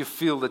often do you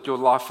feel that your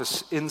life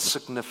is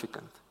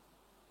insignificant?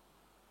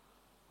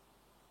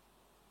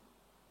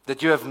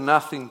 That you have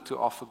nothing to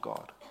offer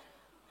God?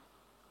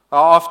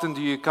 How often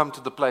do you come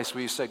to the place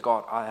where you say,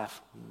 God, I have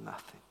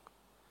nothing?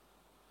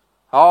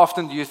 How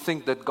often do you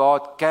think that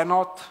God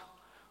cannot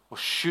or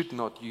should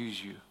not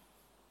use you?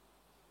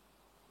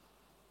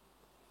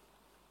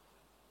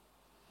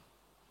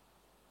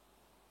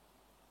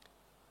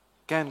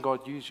 Can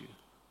God use you?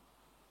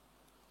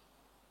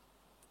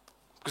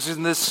 Because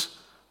in this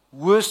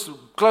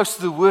close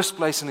to the worst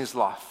place in his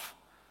life,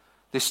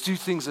 there's two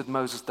things that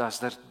Moses does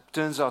that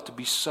turns out to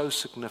be so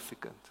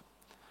significant.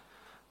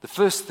 The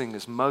first thing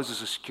is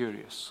Moses is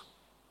curious.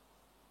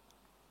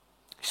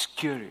 He's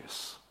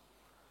curious.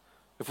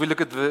 If we look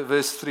at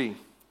verse 3,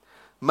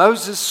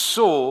 Moses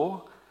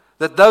saw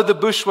that though the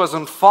bush was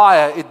on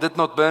fire, it did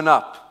not burn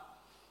up.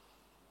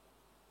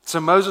 So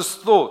Moses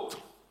thought,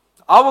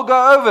 I will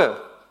go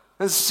over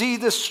and see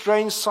this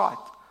strange sight,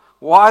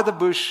 why the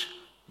bush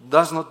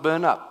does not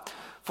burn up.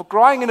 For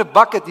crying in a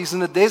bucket, he's in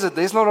the desert,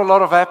 there's not a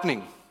lot of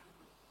happening.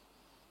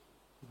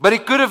 But he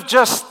could have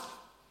just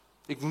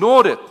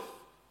ignored it.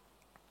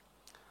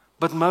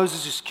 But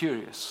Moses is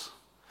curious.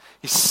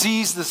 He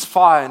sees this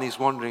fire and he's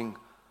wondering,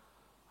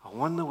 I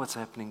wonder what's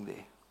happening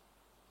there.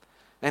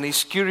 And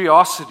his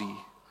curiosity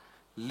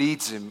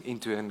leads him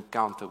into an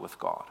encounter with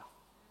God.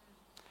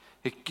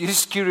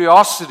 His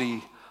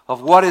curiosity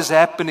of what is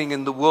happening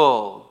in the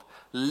world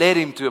led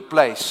him to a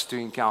place to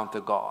encounter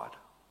God.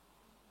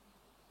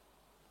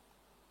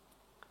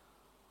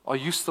 Are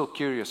you still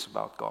curious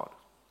about God?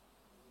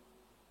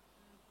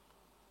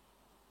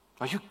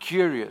 Are you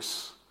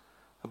curious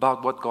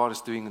about what God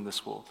is doing in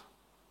this world?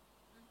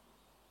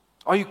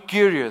 Are you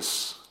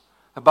curious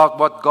about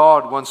what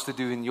God wants to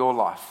do in your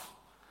life?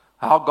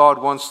 How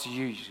God wants to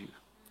use you?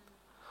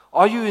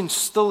 Are you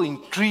still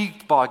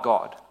intrigued by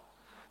God?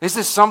 Is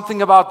there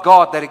something about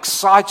God that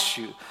excites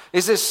you?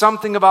 Is there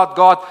something about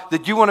God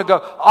that you want to go,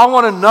 I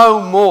want to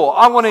know more.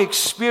 I want to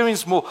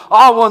experience more.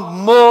 I want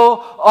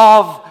more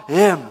of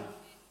Him.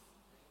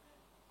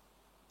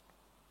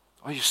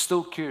 Are you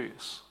still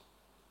curious?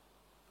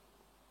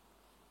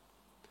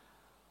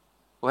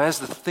 Or has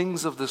the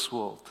things of this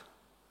world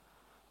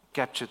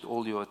captured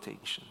all your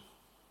attention?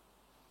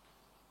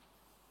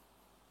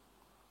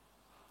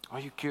 Are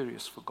you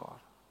curious for God?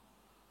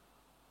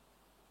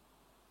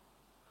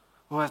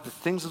 Or have the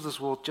things of this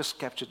world just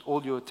captured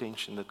all your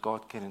attention that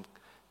God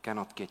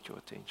cannot get your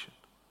attention?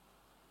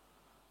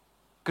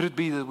 Could it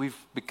be that we've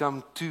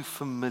become too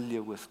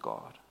familiar with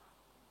God?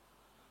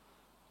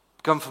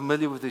 Become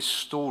familiar with His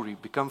story,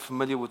 become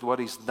familiar with what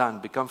He's done,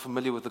 become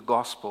familiar with the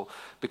gospel,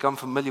 become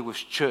familiar with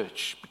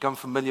church, become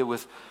familiar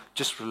with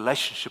just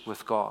relationship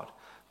with God,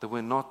 that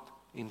we're not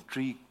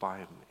intrigued by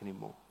Him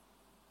anymore.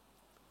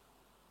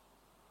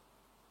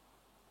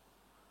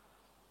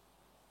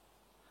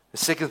 The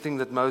second thing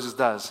that Moses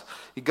does,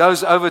 he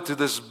goes over to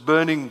this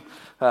burning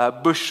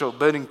bush or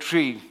burning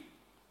tree,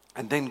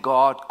 and then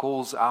God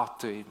calls out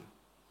to him.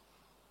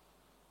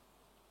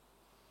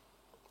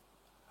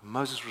 And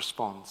Moses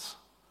responds,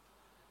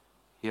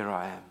 "Here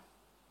I am."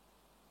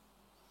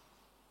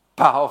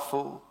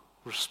 Powerful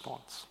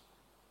response.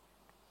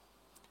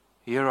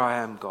 Here I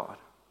am, God.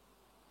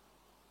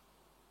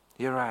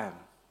 Here I am.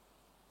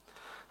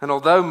 And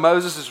although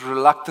Moses is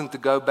reluctant to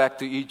go back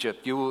to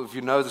Egypt, if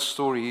you know the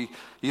story,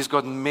 he's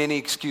got many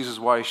excuses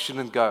why he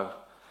shouldn't go.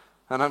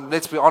 And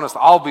let's be honest,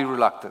 I'll be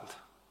reluctant.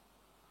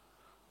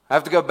 I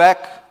have to go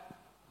back.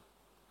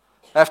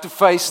 I have to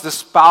face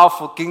this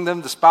powerful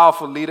kingdom, this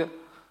powerful leader.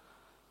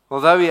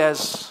 Although he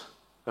has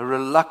a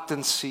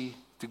reluctancy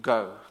to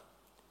go,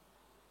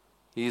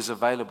 he is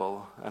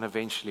available and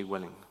eventually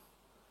willing.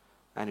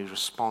 And he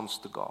responds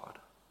to God,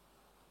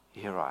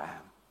 "Here I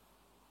am."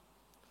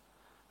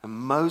 And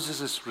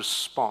Moses'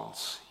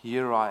 response,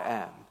 "Here I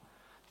am,"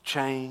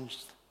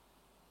 changed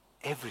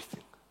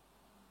everything.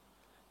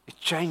 It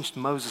changed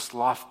Moses'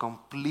 life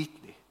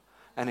completely.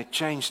 And it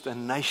changed a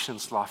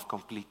nation's life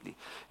completely.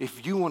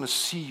 If you want to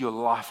see your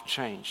life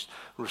changed,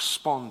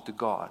 respond to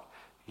God,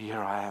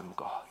 "Here I am,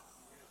 God."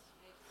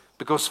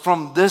 Because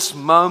from this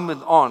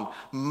moment on,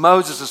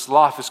 Moses'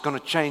 life is going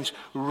to change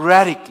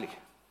radically.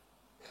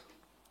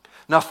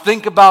 Now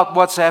think about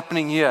what's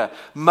happening here.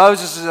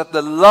 Moses is at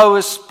the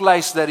lowest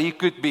place that he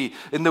could be,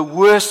 in the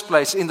worst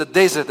place, in the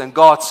desert, and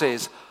God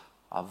says,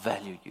 "I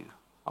value you.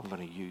 I'm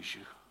going to use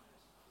you."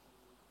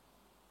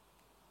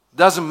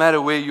 Doesn't matter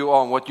where you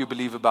are and what you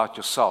believe about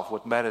yourself.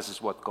 What matters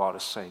is what God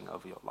is saying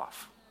over your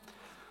life.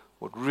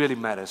 What really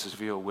matters is if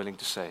you're willing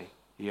to say,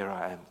 "Here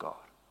I am, God."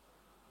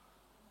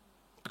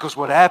 Because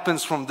what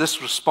happens from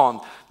this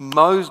response,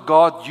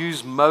 God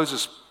used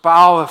Moses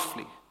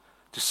powerfully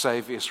to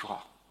save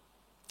Israel.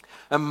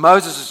 And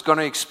Moses is going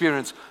to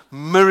experience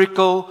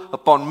miracle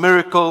upon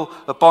miracle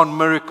upon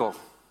miracle.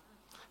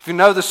 If you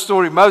know the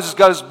story, Moses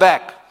goes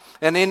back.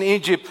 And in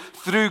Egypt,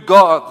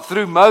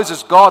 through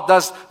Moses, God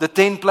does the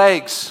 10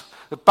 plagues.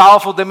 A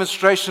powerful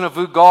demonstration of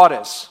who God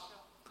is.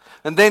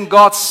 And then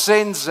God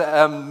sends,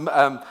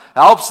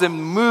 helps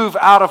them move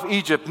out of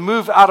Egypt,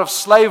 move out of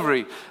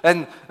slavery.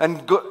 And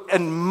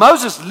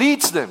Moses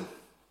leads them.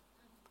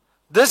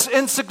 This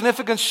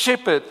insignificant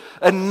shepherd,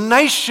 a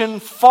nation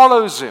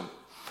follows him.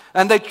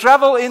 And they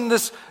travel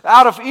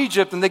out of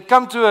Egypt, and they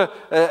come to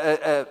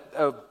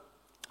an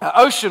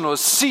ocean or a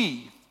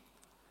sea.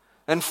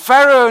 And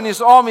Pharaoh and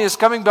his army is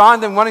coming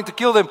behind them, wanting to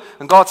kill them.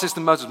 And God says to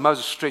Moses,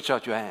 "Moses, stretch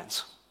out your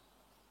hands."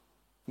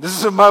 This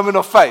is a moment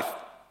of faith.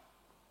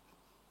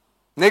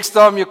 Next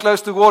time you're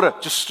close to water,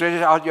 just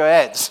stretch out your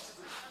hands.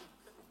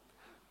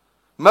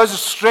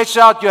 Moses, stretch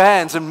out your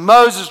hands. And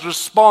Moses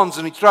responds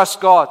and he trusts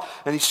God.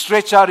 And he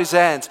stretches out his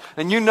hands.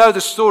 And you know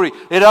the story.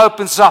 It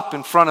opens up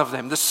in front of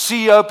them. The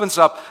sea opens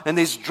up and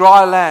there's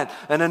dry land.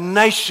 And a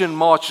nation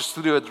marches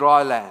through a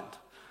dry land.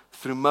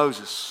 Through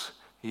Moses,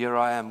 "Here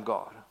I am,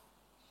 God."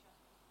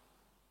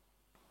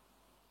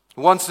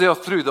 Once they are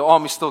through, the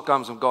army still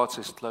comes and God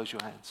says, "Close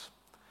your hands."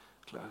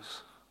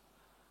 Close.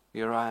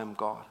 "Here I am,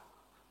 God."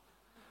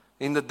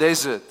 In the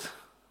desert,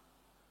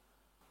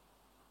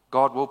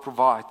 God will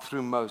provide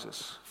through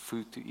Moses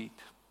food to eat.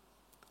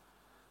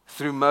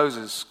 Through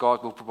Moses,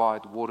 God will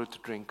provide water to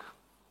drink.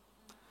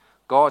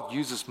 God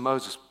uses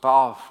Moses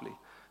powerfully,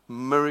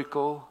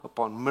 miracle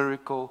upon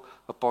miracle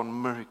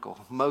upon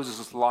miracle.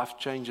 Moses' life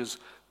changes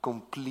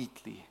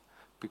completely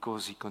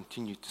because he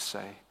continued to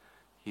say,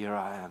 "Here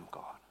I am,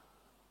 God."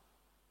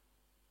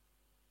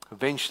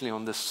 Eventually,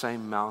 on this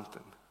same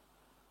mountain,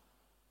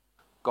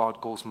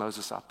 God calls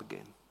Moses up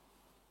again.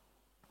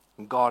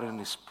 And God in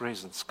His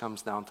presence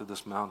comes down to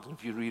this mountain.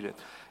 If you read it,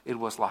 it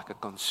was like a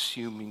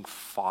consuming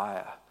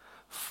fire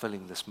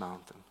filling this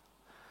mountain.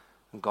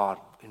 And God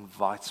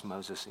invites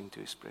Moses into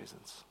His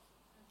presence.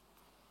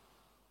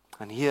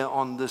 And here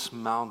on this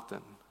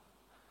mountain,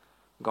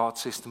 God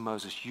says to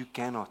Moses, "You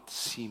cannot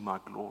see my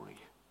glory,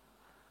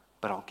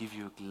 but I'll give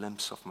you a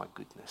glimpse of my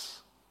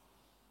goodness."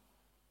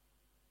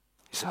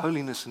 His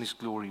holiness and His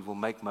glory will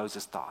make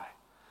Moses die,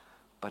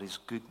 but His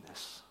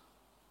goodness.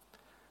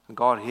 And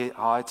God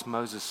hides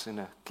Moses in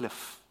a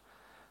cliff,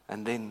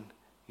 and then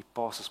He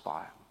passes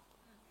by him.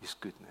 His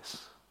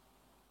goodness.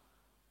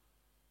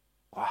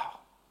 Wow.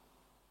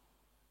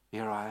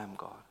 Here I am,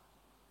 God.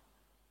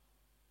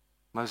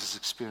 Moses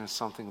experienced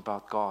something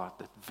about God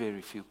that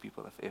very few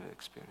people have ever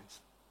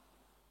experienced.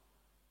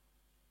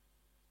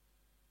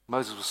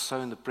 Moses was so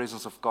in the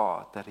presence of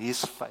God that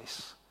his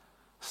face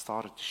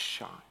started to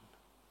shine.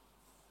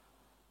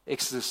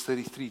 Exodus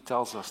 33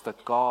 tells us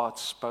that God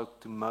spoke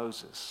to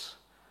Moses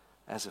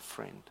as a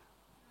friend.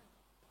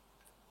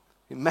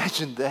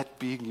 Imagine that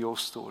being your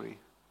story.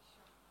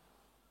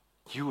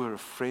 You were a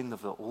friend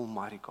of the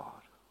Almighty God.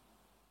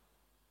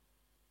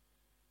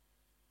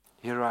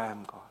 Here I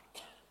am, God.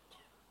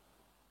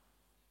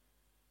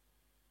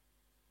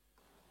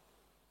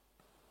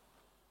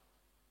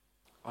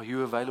 Are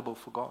you available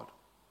for God?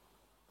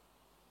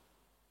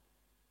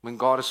 When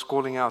God is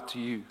calling out to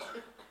you,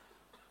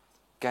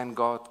 can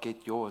God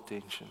get your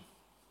attention?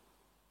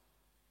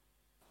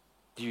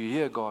 Do you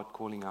hear God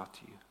calling out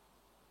to you?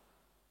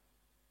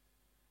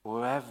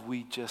 Or have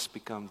we just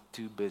become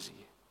too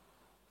busy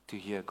to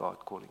hear God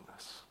calling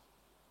us?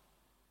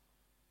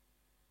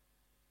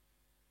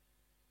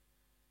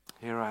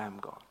 Here I am,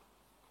 God.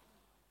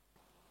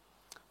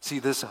 See,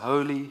 this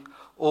holy,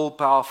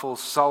 all-powerful,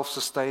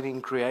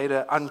 self-sustaining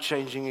creator,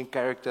 unchanging in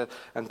character,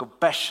 and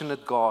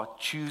compassionate God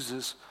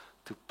chooses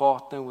to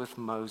partner with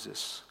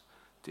Moses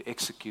to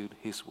execute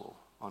his will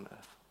on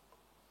earth.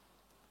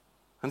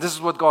 And this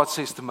is what God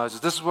says to Moses.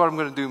 This is what I'm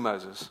going to do,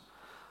 Moses.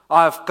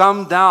 I have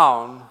come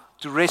down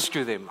to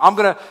rescue them. I'm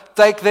going to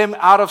take them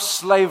out of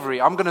slavery.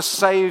 I'm going to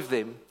save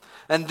them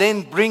and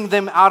then bring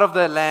them out of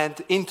their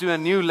land into a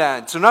new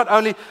land. So not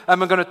only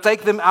am I going to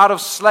take them out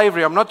of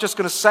slavery, I'm not just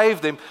going to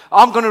save them,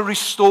 I'm going to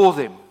restore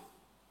them.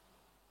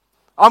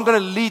 I'm going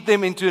to lead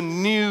them into a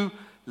new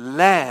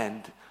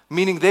land,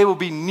 meaning there will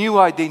be new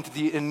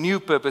identity and new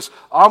purpose.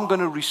 I'm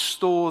going to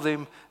restore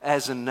them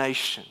as a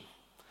nation.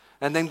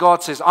 And then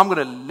God says, I'm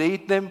going to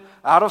lead them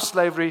out of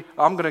slavery.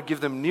 I'm going to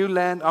give them new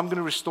land. I'm going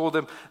to restore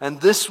them.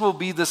 And this will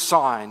be the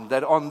sign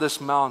that on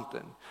this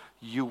mountain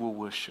you will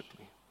worship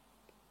me.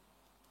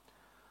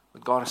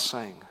 But God is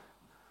saying,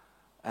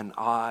 and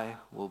I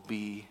will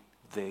be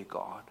their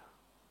God.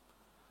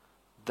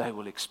 They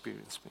will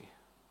experience me.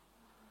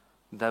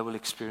 They will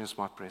experience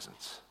my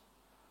presence.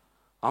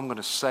 I'm going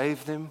to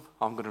save them.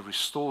 I'm going to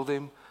restore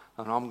them.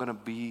 And I'm going to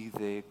be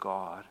their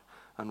God.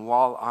 And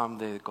while I'm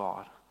their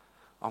God,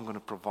 I'm going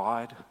to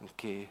provide and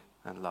care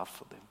and love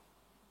for them.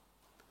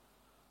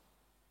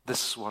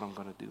 This is what I'm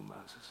going to do,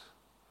 Moses.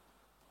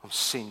 I'm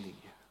sending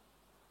you.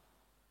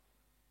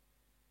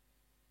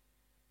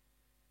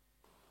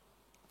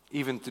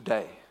 Even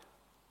today,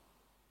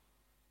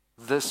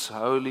 this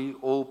holy,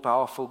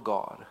 all-powerful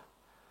God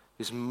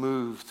is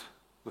moved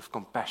with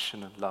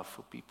compassion and love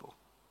for people.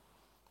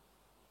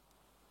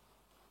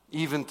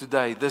 Even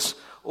today, this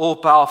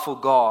all-powerful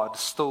God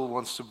still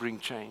wants to bring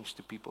change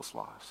to people's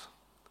lives.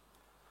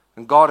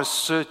 And God is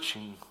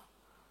searching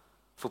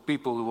for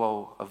people who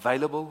are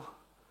available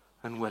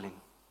and willing.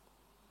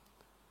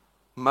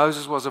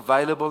 Moses was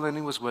available and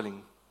he was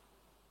willing.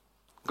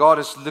 God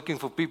is looking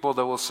for people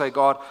that will say,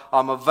 God,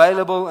 I'm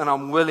available and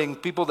I'm willing.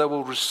 People that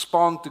will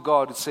respond to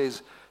God and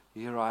says,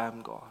 here I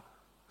am, God,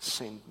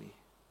 send me.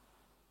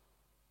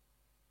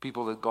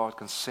 People that God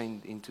can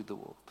send into the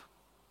world.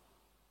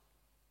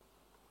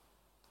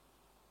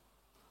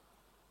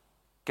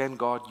 Can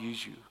God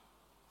use you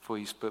for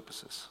His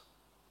purposes?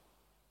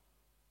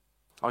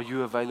 Are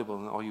you available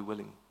and are you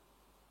willing?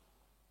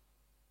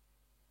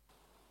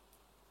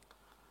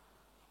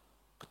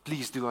 But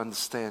please do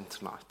understand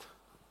tonight.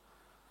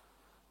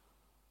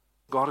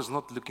 God is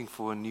not looking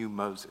for a new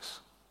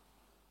Moses.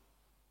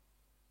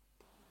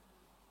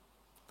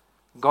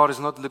 God is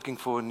not looking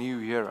for a new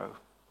hero.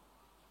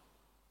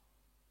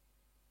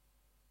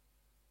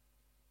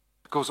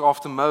 Because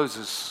after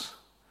Moses,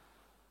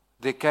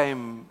 there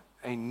came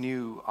a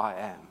new I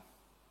am.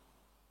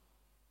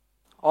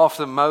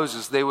 After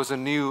Moses, there was a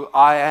new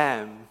I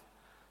am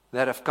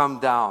that have come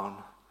down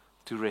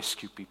to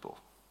rescue people.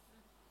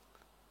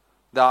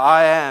 The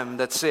I am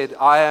that said,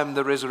 I am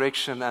the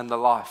resurrection and the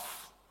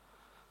life.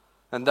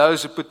 And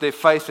those who put their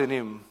faith in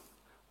Him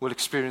will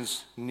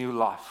experience new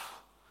life,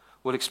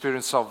 will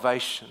experience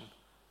salvation,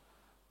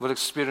 will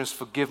experience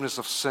forgiveness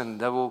of sin.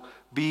 They will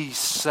be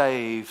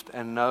saved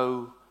and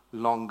no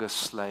longer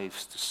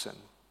slaves to sin.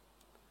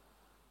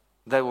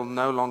 They will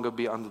no longer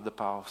be under the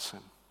power of sin.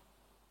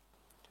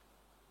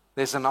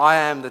 There's an I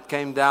am that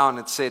came down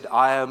and said,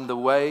 I am the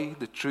way,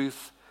 the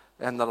truth,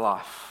 and the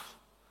life.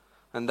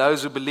 And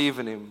those who believe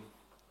in Him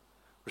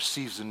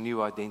receives a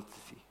new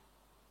identity,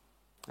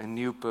 a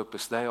new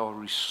purpose. They are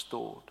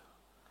restored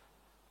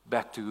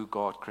back to who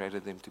God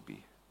created them to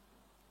be.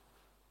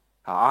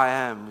 I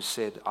am who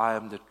said, I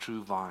am the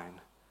true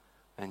vine,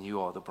 and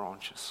you are the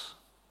branches.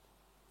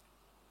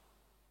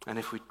 And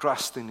if we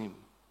trust in Him,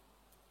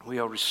 we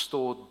are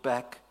restored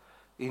back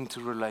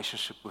into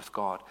relationship with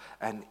God.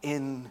 And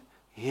in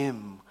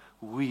Him,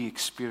 we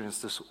experience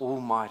this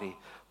almighty,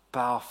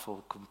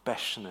 powerful,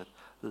 compassionate,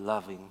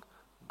 loving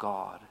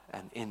God.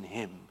 And in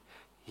Him,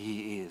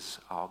 He is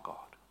our God.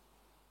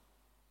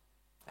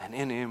 And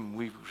in Him,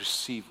 we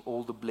receive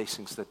all the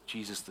blessings that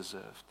Jesus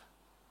deserved.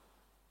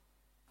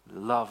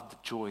 Love, the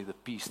joy, the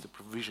peace, the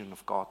provision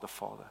of God the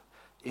Father.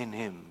 In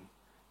Him,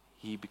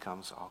 He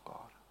becomes our God.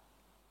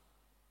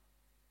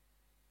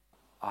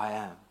 I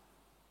am.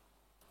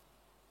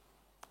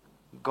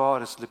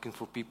 God is looking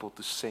for people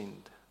to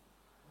send,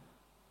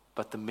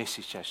 but the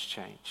message has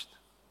changed.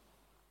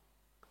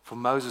 For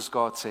Moses,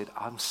 God said,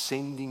 I'm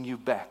sending you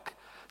back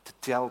to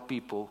tell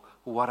people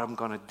what I'm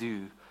going to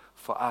do.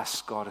 For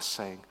us, God is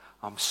saying,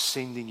 I'm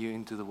sending you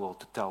into the world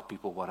to tell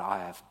people what I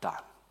have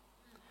done.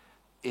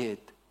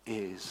 It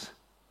is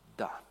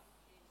done.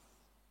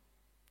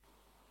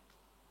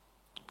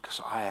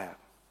 Because I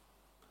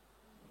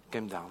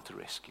came down to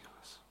rescue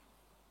us.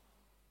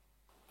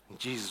 And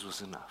Jesus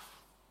was enough.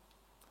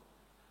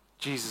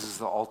 Jesus is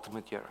the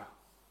ultimate hero.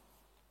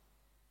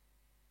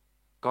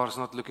 God is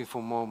not looking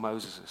for more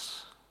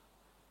Moseses.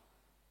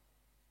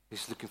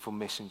 He's looking for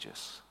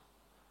messengers,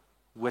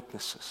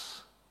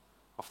 witnesses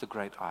of the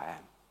great I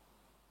am.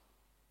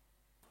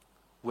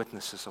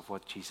 Witnesses of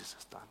what Jesus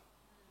has done.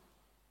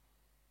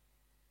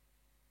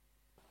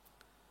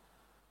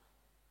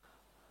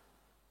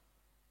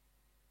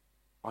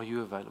 Are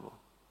you available?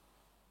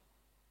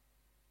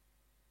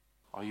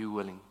 Are you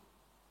willing?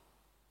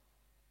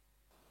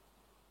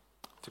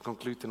 To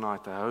conclude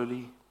tonight, the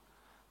holy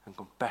and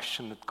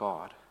compassionate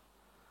God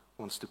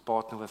wants to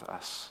partner with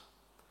us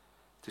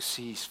to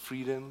see His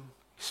freedom,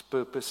 His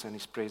purpose, and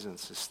His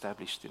presence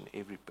established in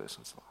every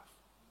person's life.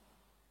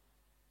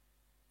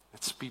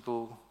 It's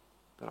people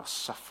that are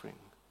suffering.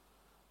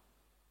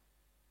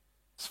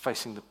 It's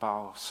facing the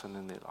power of sin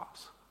in their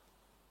lives.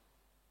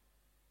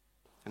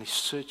 And He's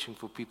searching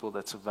for people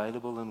that's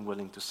available and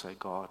willing to say,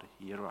 God,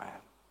 here I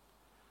am.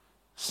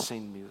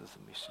 Send me with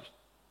a message.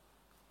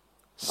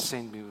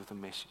 Send me with a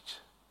message.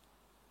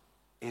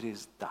 It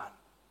is done.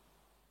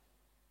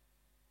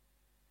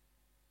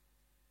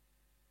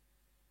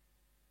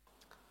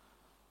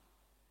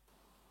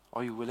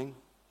 Are you willing?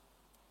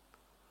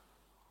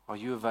 Are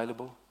you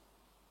available?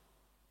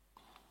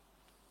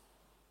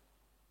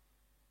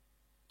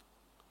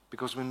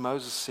 Because when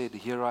Moses said,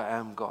 here I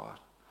am, God,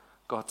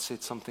 God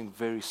said something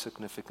very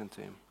significant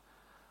to him.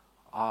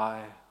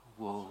 I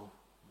will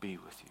be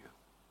with you.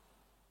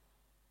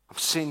 I'm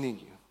sending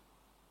you,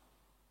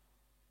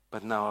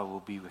 but now I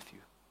will be with you.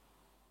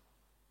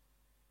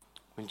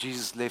 When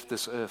Jesus left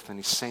this earth and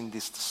He sent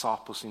His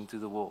disciples into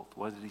the world,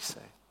 what did He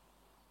say?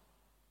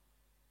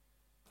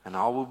 And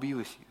I will be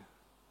with you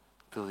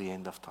till the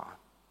end of time.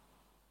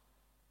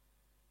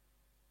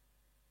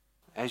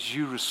 As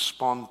you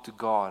respond to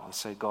God and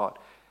say, God,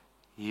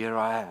 here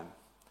I am,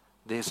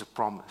 there's a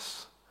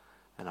promise,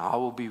 and I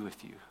will be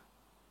with you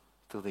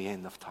till the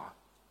end of time.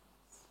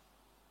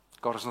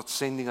 God is not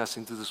sending us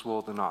into this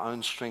world in our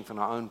own strength and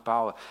our own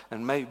power.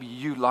 And maybe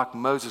you, like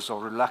Moses, are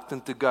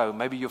reluctant to go.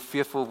 Maybe you're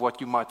fearful of what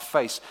you might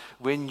face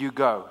when you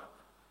go.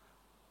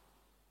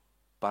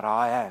 But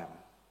I am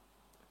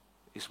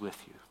is with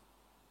you.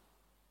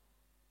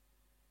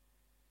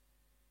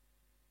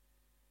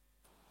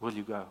 Will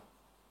you go?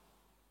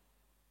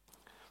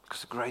 Because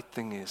the great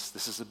thing is,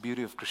 this is the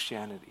beauty of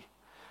Christianity.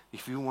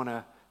 If you want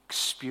to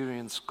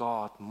experience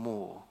God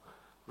more,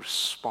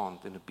 respond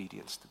in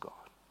obedience to God.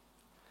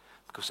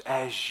 Because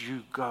as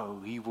you go,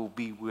 He will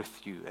be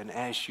with you. And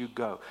as you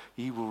go,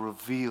 He will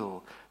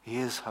reveal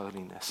His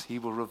holiness. He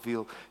will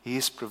reveal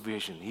His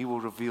provision. He will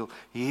reveal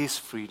His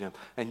freedom.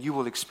 And you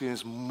will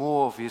experience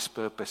more of His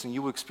purpose. And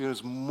you will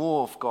experience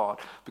more of God.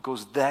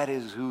 Because that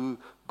is who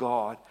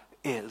God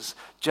is.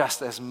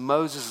 Just as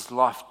Moses'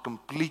 life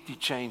completely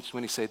changed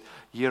when he said,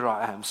 here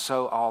I am,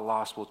 so our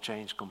lives will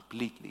change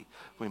completely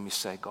when we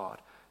say, God,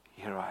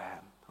 here I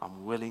am.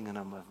 I'm willing and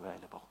I'm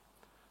available.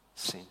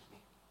 Send me.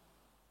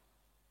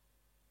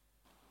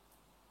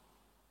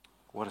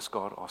 What is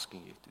God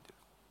asking you to do?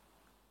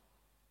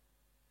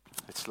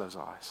 Let's close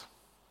our eyes.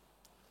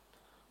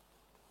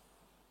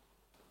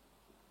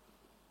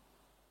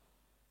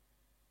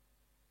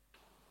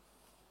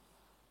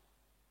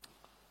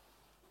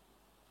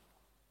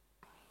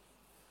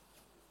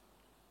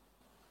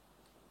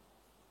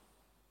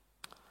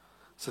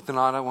 So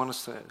tonight I want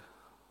us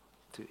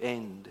to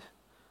end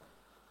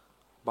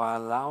by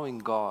allowing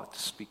God to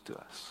speak to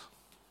us.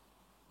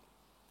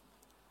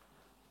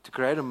 To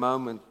create a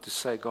moment to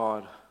say,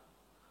 God,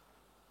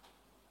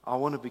 I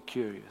want to be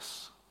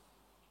curious.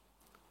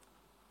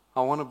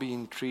 I want to be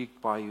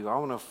intrigued by you. I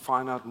want to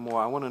find out more.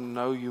 I want to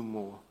know you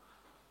more.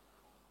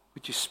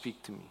 Would you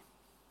speak to me?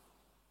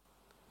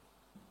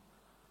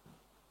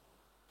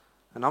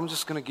 And I'm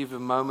just going to give a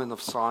moment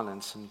of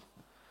silence. And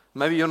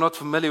maybe you're not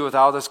familiar with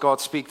how does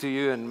God speak to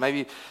you, and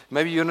maybe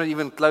you're not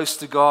even close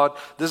to God.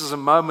 This is a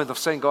moment of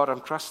saying, God, I'm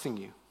trusting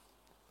you.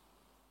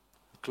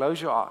 Close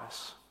your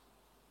eyes.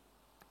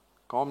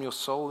 Calm your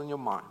soul and your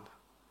mind.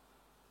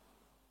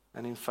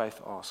 And in faith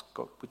ask,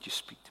 God, would you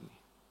speak to me?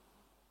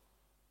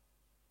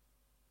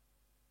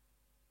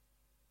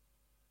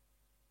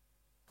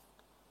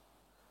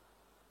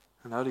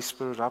 And Holy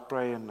Spirit, I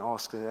pray and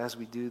ask that as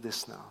we do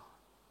this now,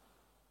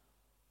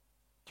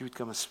 you would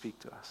come and speak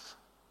to us.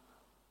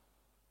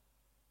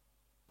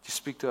 Would you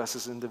speak to us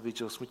as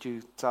individuals? Would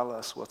you tell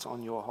us what's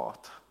on your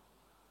heart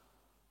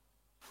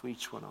for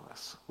each one of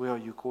us? Where are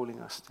you calling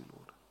us to,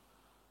 Lord?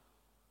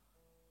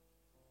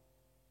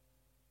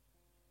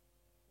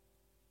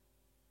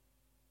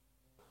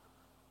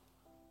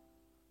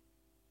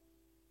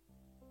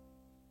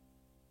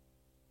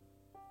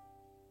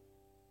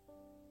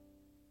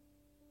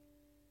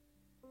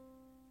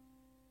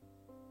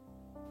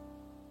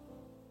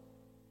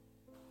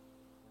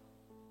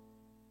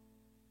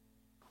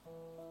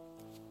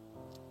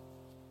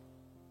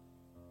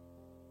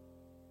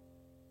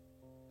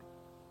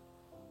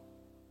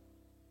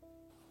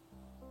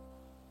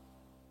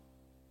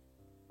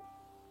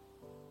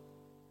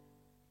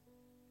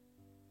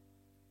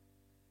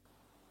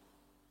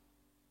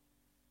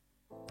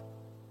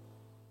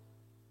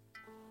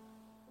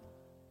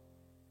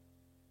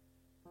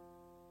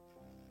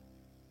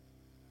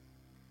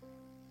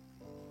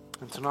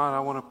 And tonight I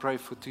want to pray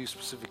for two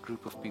specific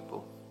group of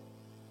people.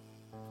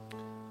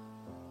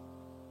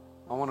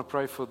 I want to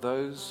pray for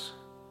those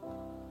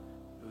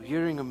who are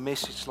hearing a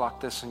message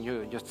like this and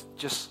you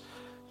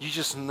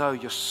just know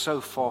you're so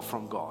far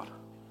from God.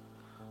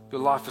 Your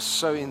life is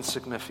so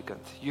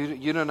insignificant.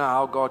 You don't know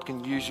how God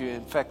can use you.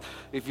 In fact,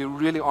 if you're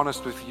really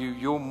honest with you,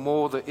 you're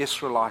more the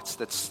Israelites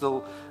that's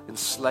still in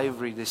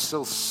slavery. There's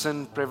still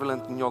sin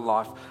prevalent in your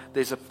life.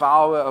 There's a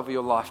power over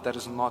your life that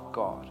is not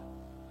God.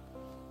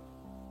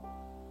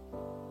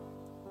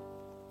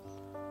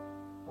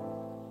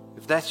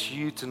 If that's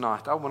you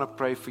tonight, I want to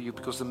pray for you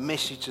because the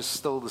message is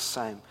still the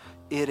same.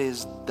 It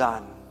is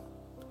done.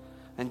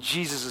 And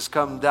Jesus has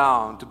come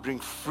down to bring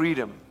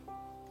freedom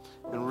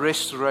and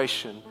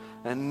restoration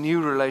and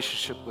new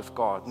relationship with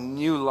God,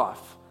 new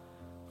life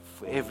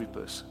for every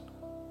person.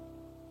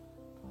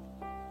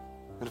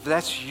 And if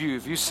that's you,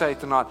 if you say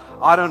tonight,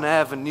 I don't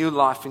have a new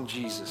life in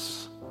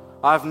Jesus,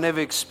 I've never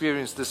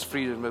experienced this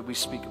freedom that we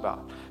speak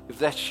about. If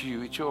that's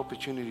you, it's your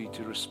opportunity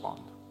to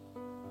respond.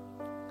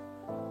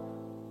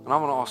 And I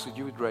want to ask that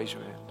you would raise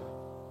your hand.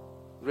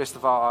 The rest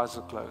of our eyes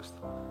are closed.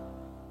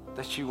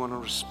 That you want to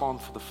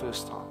respond for the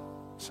first time.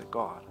 Say,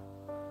 God,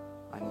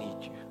 I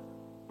need you.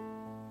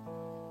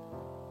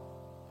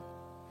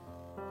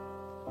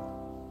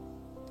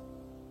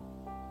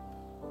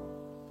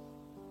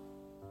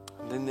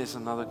 And then there's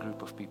another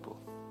group of people.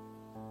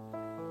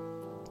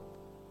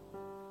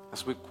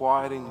 As we're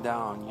quieting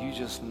down, you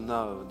just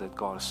know that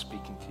God is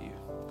speaking to you.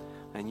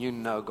 And you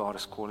know God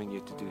is calling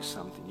you to do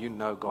something. You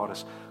know God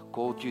has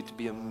called you to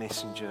be a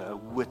messenger, a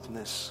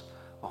witness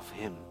of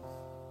Him.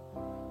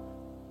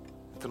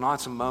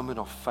 Tonight's a moment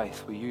of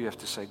faith where you have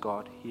to say,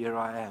 God, here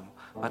I am.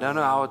 I don't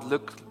know how it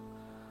looked.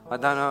 I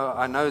don't know.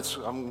 I know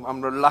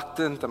I'm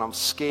reluctant and I'm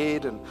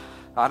scared and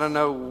I don't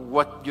know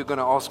what you're going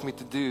to ask me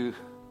to do.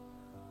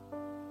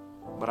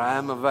 But I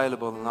am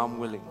available and I'm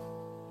willing.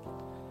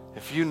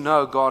 If you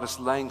know God is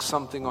laying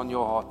something on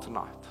your heart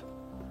tonight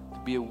to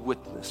be a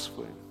witness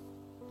for Him,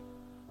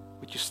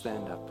 would you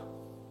stand up?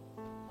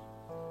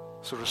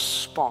 It's a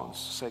response.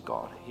 Say,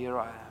 God, here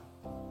I am.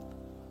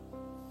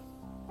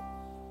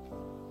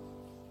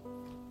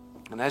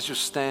 And as you're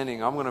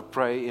standing, I'm going to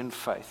pray in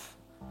faith.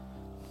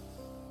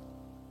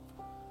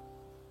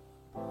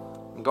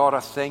 And God, I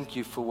thank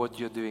you for what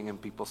you're doing in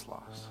people's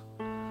lives.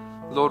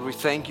 Lord, we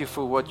thank you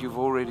for what you've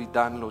already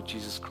done, Lord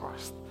Jesus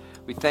Christ.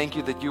 We thank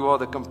you that you are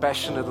the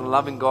compassionate and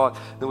loving God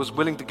that was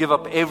willing to give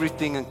up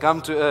everything and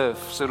come to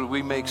earth so that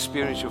we may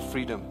experience your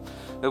freedom,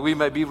 that we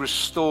may be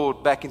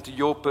restored back into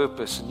your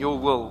purpose and your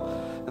will,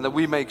 and that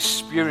we may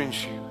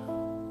experience you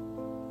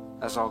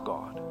as our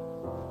God.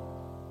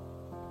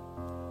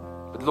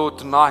 But Lord,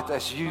 tonight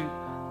as you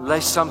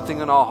lay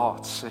something in our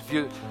hearts, if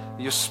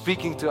you're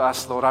speaking to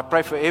us, Lord, I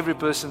pray for every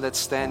person that's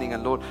standing,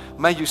 and Lord,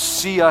 may you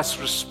see us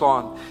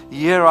respond.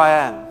 Here I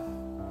am.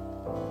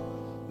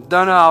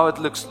 Don't know how it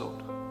looks, Lord.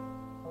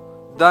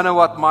 Don't know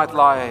what might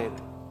lie ahead.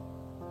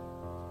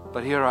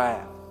 But here I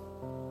am.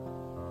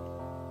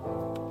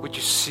 Would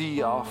you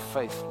see our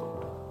faith,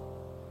 Lord?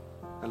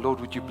 And Lord,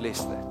 would you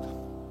bless that?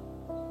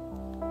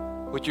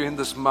 Would you in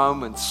this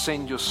moment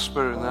send your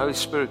Spirit, and the Holy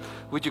Spirit,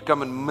 would you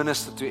come and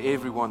minister to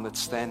everyone that's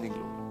standing,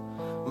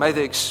 Lord? May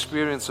they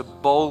experience a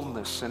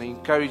boldness and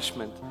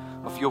encouragement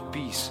of your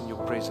peace and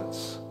your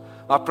presence.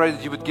 I pray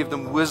that you would give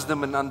them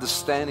wisdom and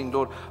understanding,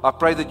 Lord. I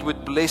pray that you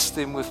would bless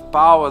them with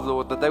power,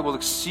 Lord, that they will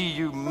see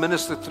you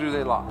minister through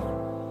their life.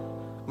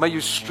 May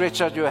you stretch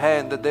out your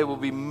hand that there will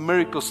be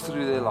miracles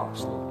through their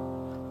lives,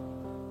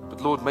 Lord. But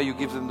Lord, may you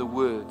give them the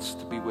words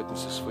to be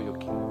witnesses for your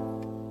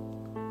kingdom.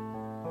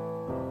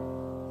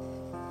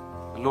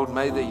 And Lord,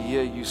 may they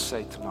hear you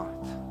say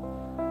tonight,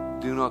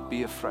 do not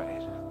be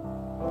afraid,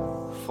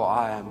 for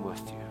I am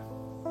with you.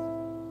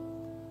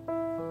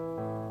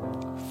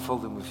 Fill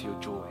them with your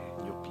joy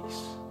and your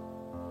peace,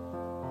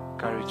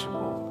 courage and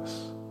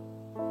boldness.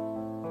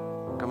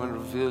 Come and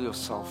reveal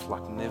yourself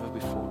like never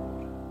before,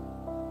 Lord.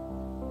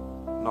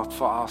 Not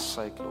for our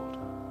sake, Lord,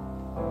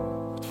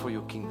 but for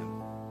your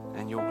kingdom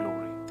and your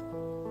glory.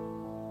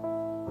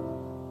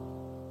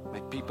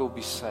 May people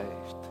be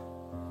saved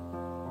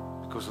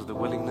because of the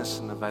willingness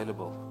and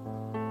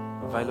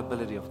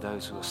availability of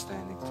those who are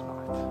standing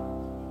tonight.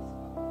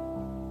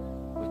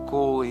 We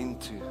call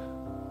into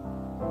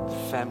the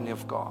family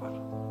of God,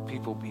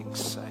 people being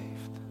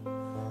saved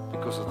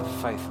because of the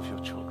faith of your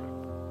children.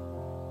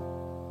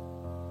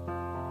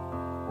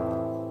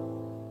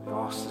 We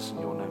ask this in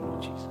your name,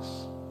 Lord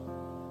Jesus.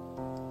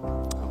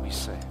 And we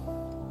say,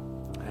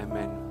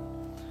 Amen.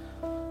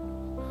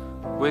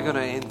 We're going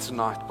to end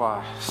tonight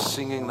by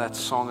singing that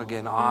song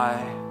again,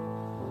 I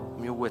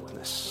am your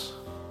witness,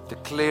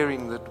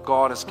 declaring that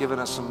God has given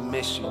us a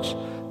message,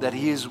 that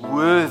He is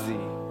worthy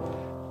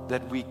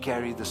that we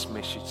carry this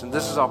message. And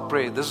this is our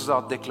prayer, this is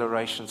our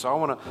declaration. So I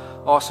want to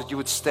ask that you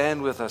would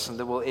stand with us, and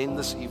that we'll end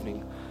this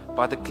evening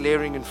by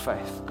declaring in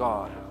faith,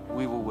 God,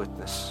 we will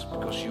witness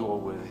because you are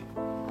worthy.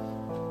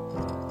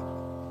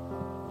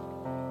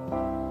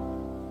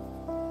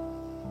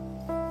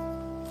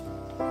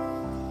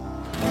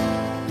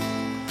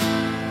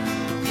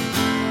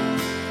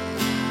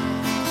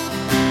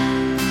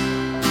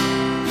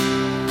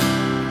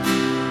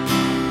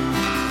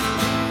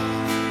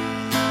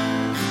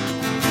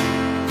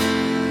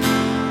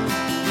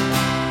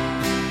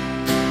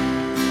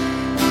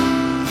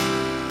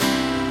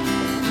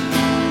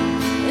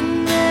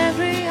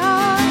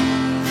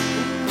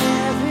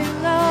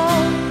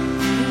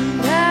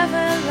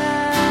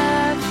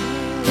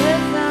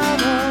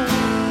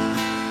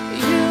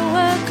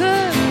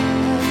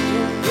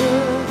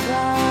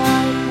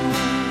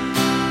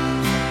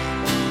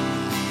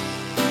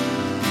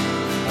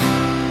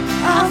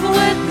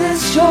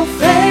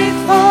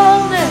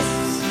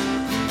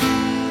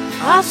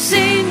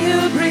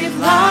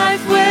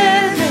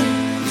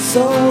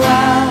 So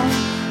I'll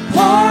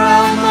pour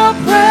out my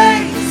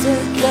praise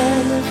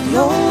again.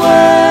 You're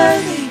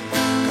worthy,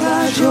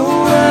 God, you're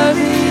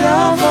worthy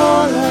of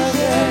all of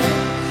it.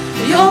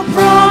 Your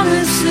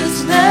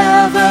promises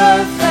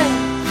never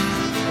fail.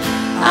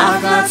 I've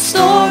got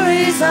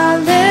stories I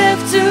live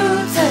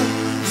to tell.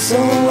 So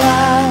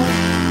I'll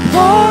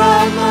pour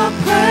out my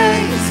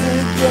praise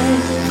again.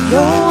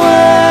 You're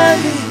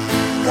worthy,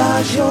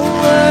 God, you're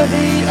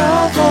worthy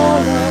of all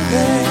of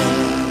it.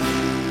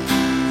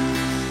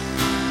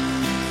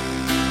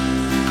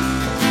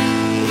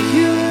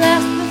 You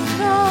left the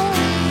throne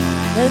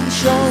and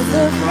chose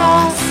the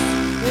cross,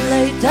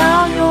 laid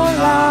down your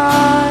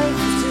life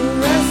to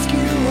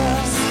rescue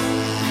us,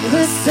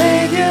 the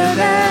Savior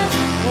then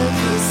and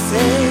the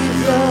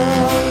Savior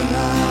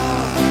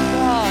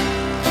now.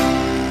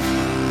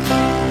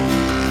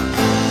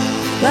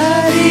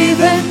 But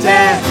even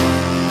death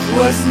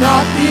was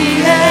not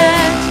the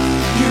end.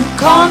 You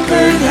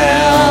conquered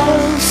hell,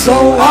 so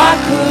I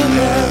could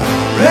live.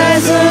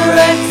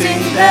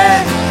 Resurrecting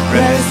then,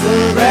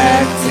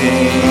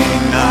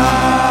 resurrecting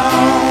now.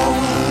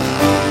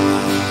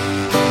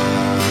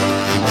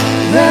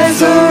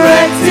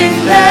 Resurrecting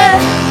then,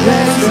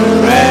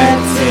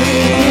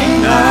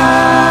 resurrecting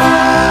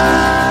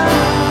now.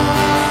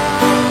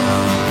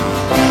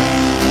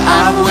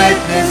 I've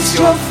witnessed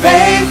your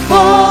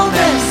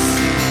faithfulness.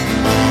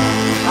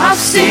 I've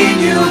seen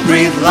you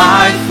breathe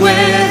life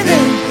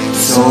within.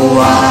 So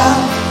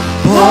I'll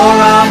pour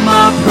out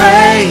my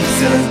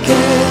praise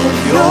again.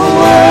 You're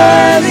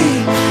worthy,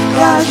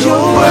 God,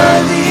 you're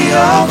worthy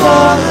of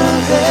all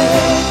of it.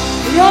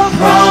 Your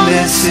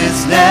promises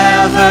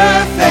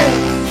never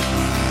fail.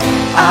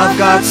 I've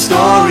got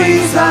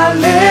stories I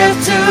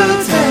live to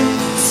tell.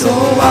 So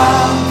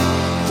I'll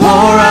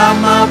pour out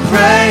my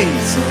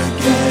praise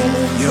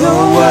again.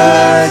 You're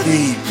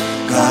worthy,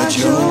 God,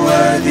 you're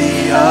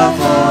worthy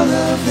of all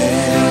of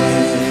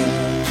it.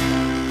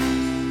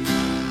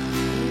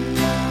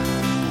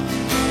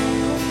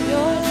 You're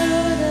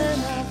good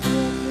and I've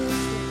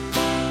witnessed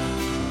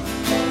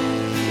it.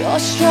 You're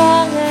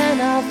strong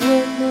and I've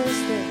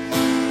witnessed it.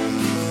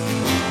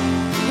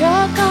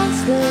 You're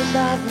constant,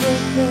 I've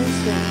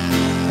witnessed it.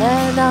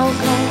 And I'm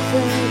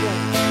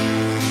confident,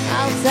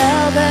 I'll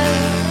tell them.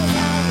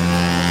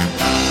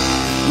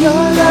 Your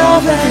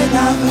love and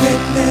I've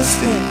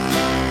witnessed it.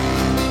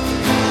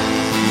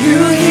 You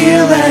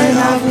heal and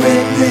I've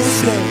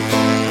witnessed it.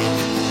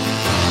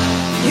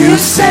 You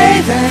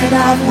save and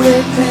I've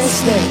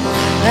witnessed it.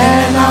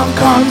 And I'm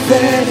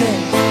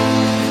confident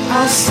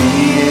I'll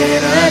see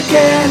it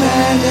again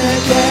and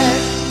again.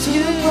 To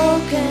the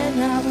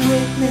broken I've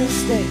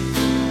witnessed it.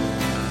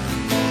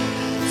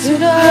 To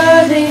the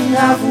hurting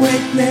I've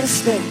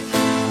witnessed it.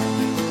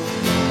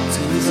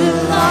 To the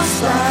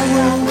lost I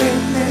will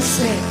witness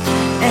it.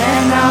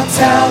 And I'll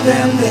tell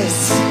them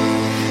this.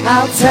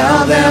 I'll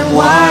tell them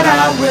what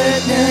I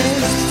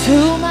witnessed.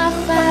 To my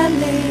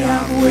family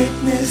I've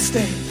witnessed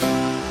it.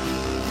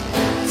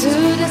 To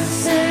the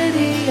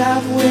city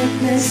I've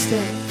witnessed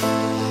it.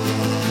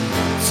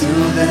 To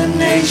the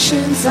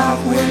nations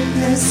I've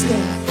witnessed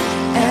it.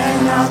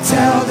 And I'll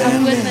tell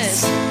them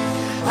this.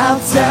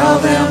 I'll tell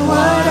them what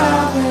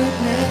I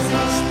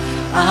witnessed.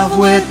 I've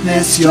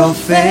witnessed your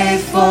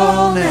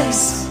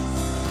faithfulness.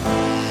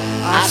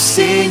 I've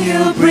seen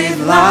you breathe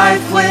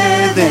life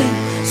within.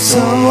 So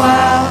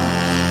I'll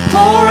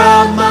pour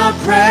out my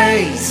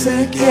praise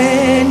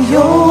again.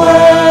 You're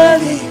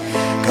worthy,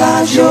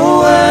 God, you're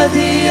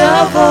worthy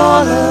of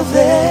all of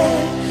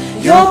it.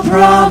 Your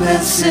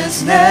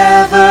promises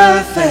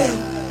never fail.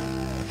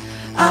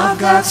 I've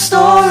got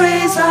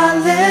stories I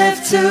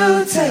live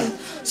to tell.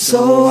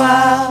 So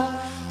I'll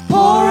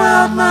pour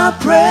out my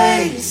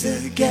praise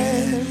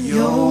again.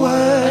 You're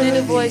worthy, Only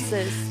the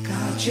voices.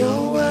 God,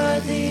 you're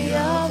worthy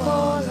of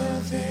all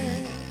of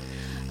it.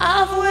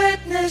 I've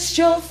witnessed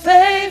your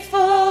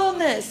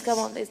faithfulness. Come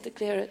on, let's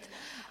declare it.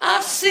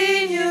 I've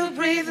seen you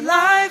breathe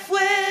life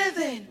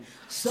within.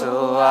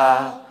 So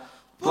I'll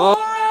pour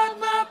out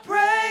my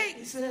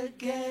praise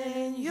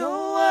again.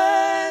 You're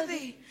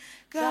worthy,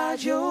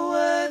 God, you're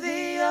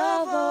worthy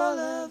of all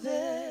of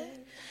it.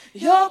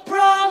 Your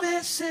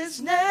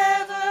promises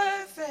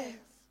never fail.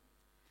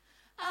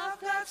 I've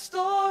got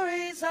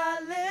stories I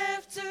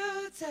live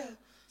to tell.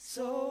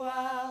 So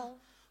I'll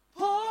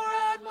pour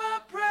out my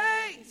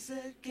praise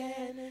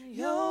again. And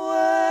you're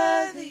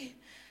worthy,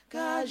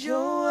 God,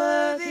 you're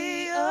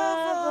worthy of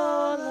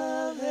all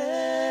of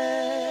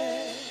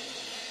it.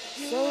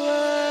 You're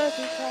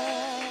worthy,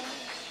 God.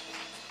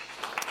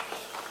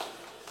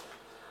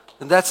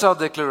 And that's our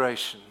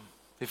declaration.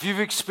 If you've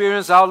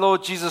experienced our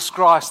Lord Jesus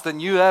Christ,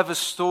 then you have a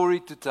story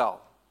to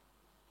tell.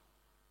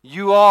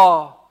 You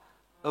are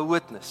a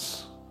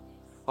witness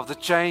of the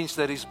change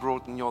that He's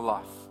brought in your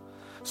life.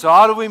 So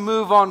how do we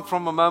move on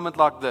from a moment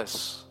like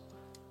this?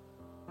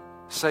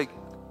 Say,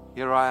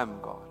 here I am,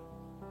 God.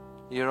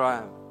 Here I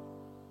am.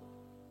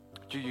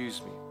 Would you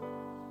use me?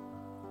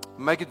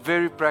 Make it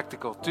very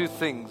practical. 2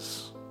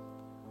 things.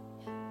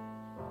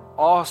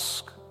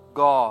 Ask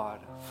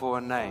God for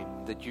a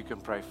name that you can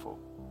pray for.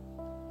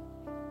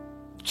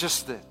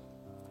 Just then.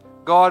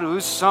 God,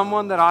 who's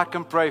someone that I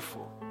can pray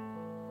for,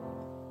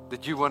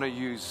 that you want to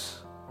use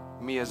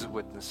me as a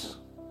witness?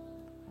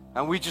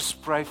 And we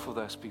just pray for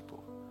those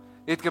people.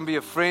 It can be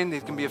a friend,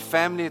 it can be a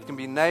family, it can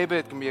be a neighbor,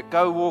 it can be a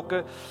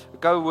co-worker,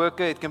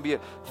 it can be a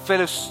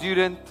fellow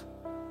student.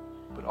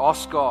 But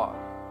ask God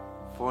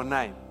for a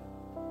name.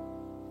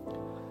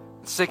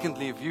 And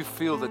secondly, if you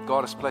feel that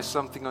God has placed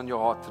something on your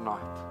heart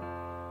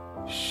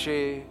tonight,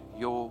 share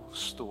your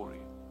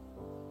story.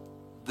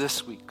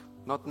 This week,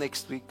 not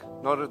next week,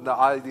 not at the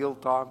ideal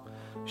time.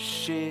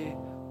 Share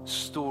the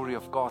story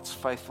of God's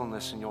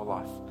faithfulness in your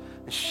life.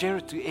 And share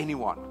it to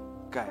anyone.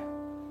 Okay?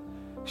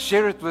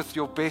 Share it with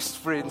your best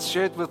friends.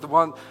 Share it with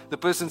the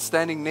person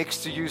standing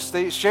next to you.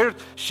 Share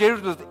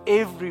it with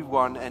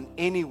everyone and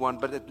anyone,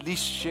 but at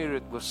least share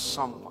it with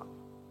someone.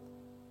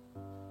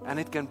 And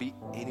it can be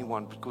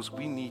anyone, because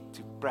we need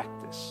to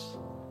practice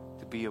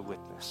to be a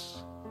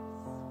witness.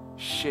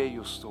 Share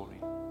your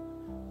story.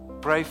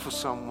 Pray for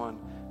someone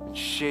and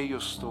share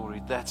your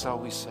story. That's how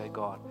we say,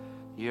 God,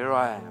 here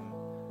I am.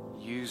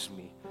 Use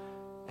me.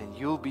 And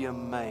you'll be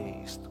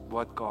amazed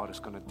what God is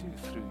going to do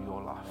through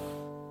your life.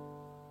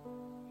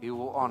 He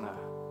will honor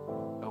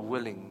a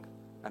willing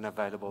and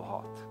available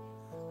heart.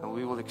 And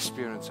we will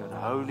experience a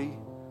holy,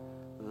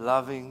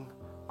 loving,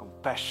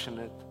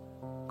 compassionate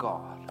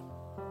God.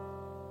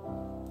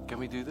 Can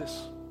we do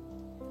this?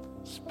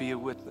 Let's be a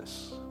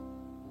witness,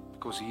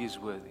 because He is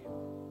worthy.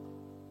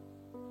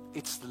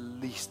 It's the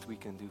least we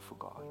can do for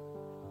God,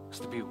 is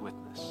to be a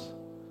witness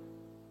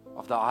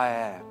of the I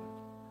Am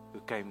who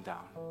came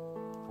down.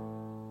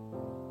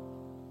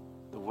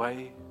 The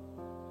way,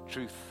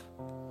 truth,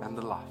 and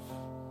the life.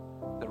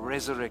 The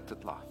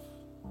resurrected life,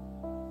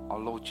 our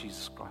Lord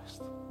Jesus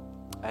Christ.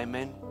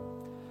 Amen.